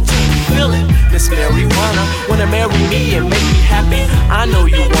smoke until you feel it. Miss Marijuana, wanna marry me and make me happy? I know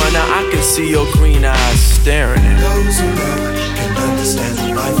you wanna, I can see your green eyes staring at me. Those who love can understand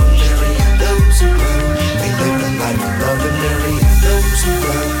the life of Mary. Those who love, they live the life of love and Mary. Those who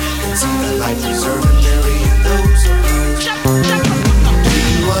love can see the life preserving Mary. Those who love. Do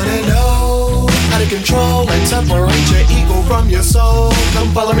you wanna know how to control and separate your ego from your soul? Come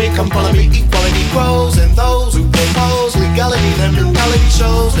follow me, equality grows. And those who propose legality, their mentality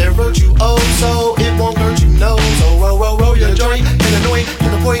shows their virtue, oh, so it won't hurt you, no. So roll your joint and annoy to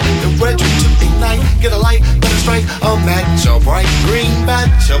the point, the red to ignite. Get a light, let it strike a match, a bright green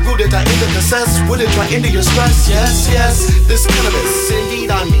batch. A root that into the cess, would it try into your stress? Yes, this cannabis, indeed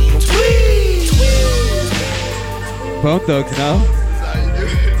I mean tweet. Bone Thugs, no?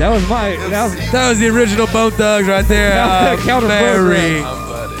 That was my. That was the original Bone Thugs right there. Mary.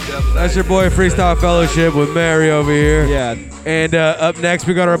 That's your boy Freestyle Fellowship with Mary over here. Yeah. And up next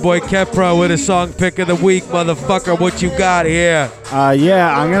we got our boy Kepro with his song pick of the week, motherfucker. What you got here?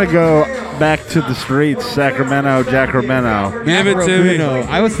 Yeah, I'm gonna go back to the streets, Sacramento, Jacramento. Give it to me.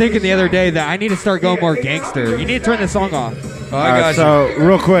 I was thinking the other day that I need to start going more gangster. You need to turn this song off. Oh, I got you. So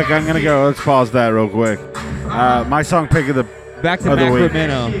real quick, I'm gonna go. Let's pause that real quick. My song pick of the Back to of the week.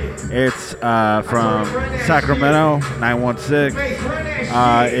 Sacramento. It's from Sacramento, 916.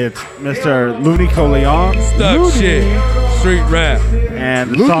 It's Mr. Looney Coleon. Thug shit. Street rap.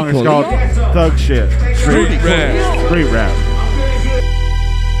 And the Looney song is Coleon. called Thug Shit. Street rap. Street rap.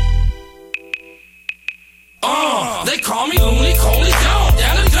 They call me Looney Coleon,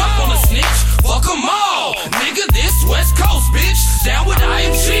 down and up on the snitch. Fuck 'em all, nigga. This West Coast bitch, down with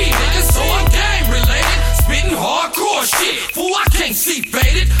IMG, nigga. So I'm gang related, spitting hardcore shit. Fool, I can't see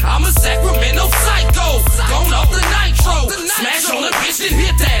faded. I'm a Sacramento psycho, gone off the nitro. Smash on a bitch and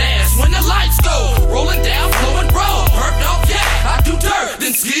hit that ass when the lights go. Rolling down, blowing roll, perked up, yeah. I do dirt,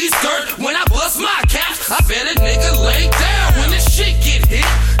 then ski skirt. When I bust my caps, I bet a nigga lay down when the shit get hit.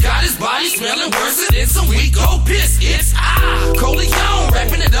 Got his body smelling worse than some weak old piss. It's I, Coleon,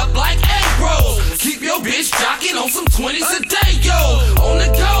 wrapping it up like egg rolls. Keep your bitch jocking on some 20s a day, yo. On the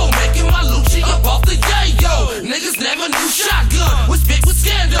go, making my Lucci up off the yayo. Niggas never knew shotgun was big with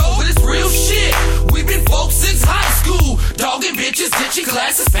scandal, but it's real shit. We been folks since high school, dogging bitches, ditching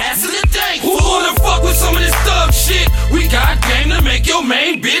classes, passing the day. Who wanna fuck with some of this thug shit? We got game to make your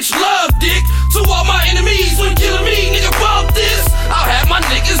main bitch love dick. To all my enemies when killing me, nigga, bump this. I'll have my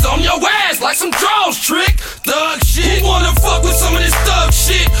niggas on your ass like some draws trick. Thug shit. Who wanna fuck with some of this thug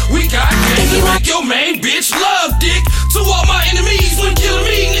shit? We got game to make your main bitch love dick. To all my enemies when killing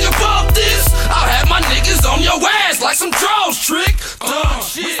me, nigga, bump this. I'll have my niggas on your ass like some draws trick. Thug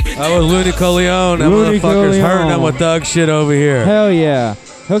shit. That was Looney Coleon. That Looney motherfucker's Coleon. hurting them with thug shit over here. Hell yeah.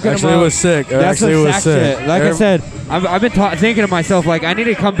 Hooking Actually, them it up. was sick. That's Actually, some it was sack sick. shit. Like I said, I've been thinking to myself, like, I need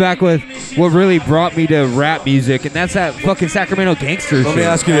to come back with what really brought me to rap music, and that's that fucking Sacramento gangster shit. Let me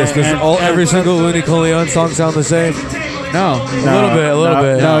ask you this: does every single Looney Coleon song sound the same? No. A little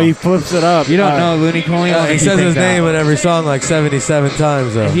bit. No, he flips it up. You don't know Looney Coleon. He if you says think his that. name in every song like 77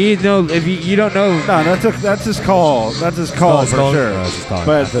 times, though. If you don't know. No, that's his call. That's his call for call? sure. No, that's his call. I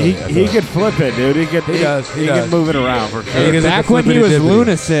But feel he it, I feel it. could flip it, dude. He could does. he can move it around for sure. He gets Back like when the he was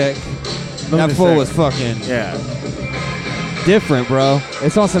flippity-dippity. lunatic, that fool was fucking different, bro.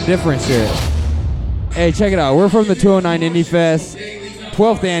 It's on some different shit. Hey, check it out. We're from the 209 Indie Fest,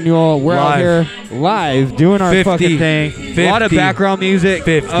 12th annual. We're out here live doing our 50, fucking thing. A lot of 50, background music.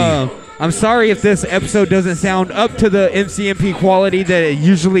 50. I'm sorry if this episode doesn't sound up to the MCMP quality that it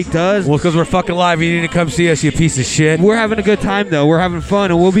usually does. Well, because we're fucking live. You need to come see us, you piece of shit. We're having a good time, though. We're having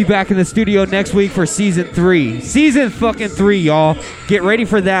fun, and we'll be back in the studio next week for season 3. Season fucking 3, y'all. Get ready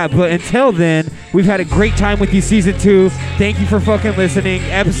for that. But until then, we've had a great time with you, season 2. Thank you for fucking listening.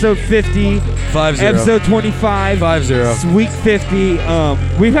 Episode 50. 50. Episode 25. 50. Week 50.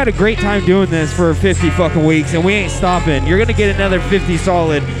 We've had a great time doing this for 50 fucking weeks, and we ain't stopping. You're gonna get another 50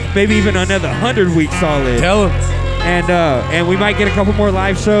 solid, maybe even another 100 weeks solid. Tell him. And we might get a couple more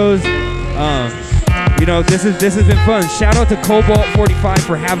live shows. You know, this has been fun. Shout out to Cobalt 45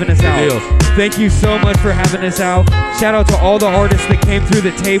 for having us out. Deal. Thank you so much for having us out. Shout out to all the artists that came through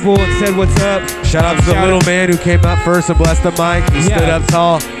the table and said what's up. Shout out to the little man who came out first and blessed the mic. He stood up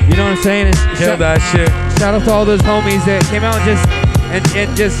tall. You know what I'm saying? Killed that shit. Shout out to all those homies that came out and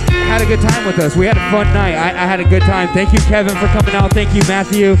just had a good time with us. We had a fun night. I had a good time. Thank you, Kevin, for coming out. Thank you,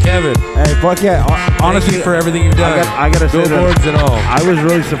 Matthew. Kevin. Hey, fuck yeah. Honestly, Thank you for everything you've done. I gotta say Billboards and all. I was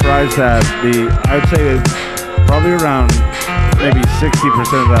really surprised that I would say probably around maybe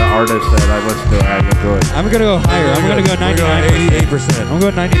 60% of the artists that I listened to I enjoyed. I'm going to go higher. I'm going to go 99%. 88%. I'm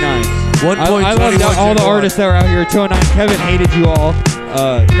going 99. 1.21 I love all the artists that were out here. 209. Kevin hated you all.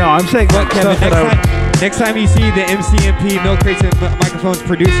 No, I'm saying what, Kevin, next time you see the MCMP Milk Crates and Microphones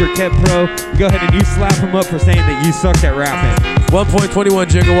producer, Kev Pro, go ahead and you slap him up for saying that you sucked at rapping. 1.21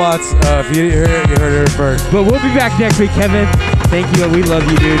 gigawatts. If you didn't hear it, you heard it first. But we'll be back next week, Kevin. Thank you. We love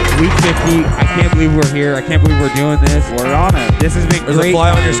you, dude. Week 50. I can't believe we're here. I can't believe we're doing this. We're on it. This has been There's great. a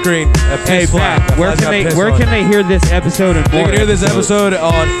fly on your screen. Hey, Matt, where can they hear this episode and more? They can hear this episode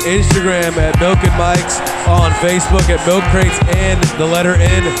on Instagram at Milk and Mike's, on Facebook at Milk Crates and the letter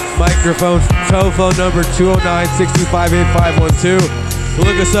N Microphones. Telephone number 209-625-8512.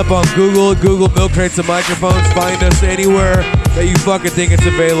 Look us up on Google Milk Crates and Microphones. Find us anywhere that you fucking think it's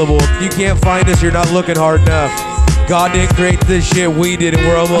available. If you can't find us, you're not looking hard enough. God didn't create this shit, we did, and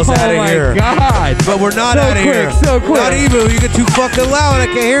we're almost out of here. Oh my God. But we're not So out of here. quick, so quick. Not even. You get too fucking loud. I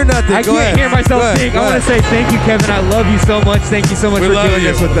can't hear nothing. I Go can't ahead. hear myself Go ahead. think. Go I want ahead. to say thank you, Kevin. I love you so much. Thank you so much We for love doing you.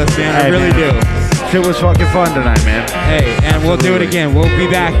 this with us, man. I Hey, really man. do. Shit was fucking fun tonight, man. Hey, and we'll do it again. We'll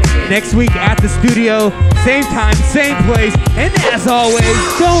be back next week at the studio. Same time, same place. And as always,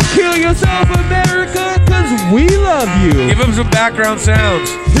 don't kill yourself, America, because we love you. Give him some background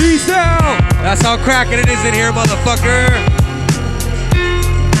sounds. Peace out. That's how cracking it is in here, motherfucker.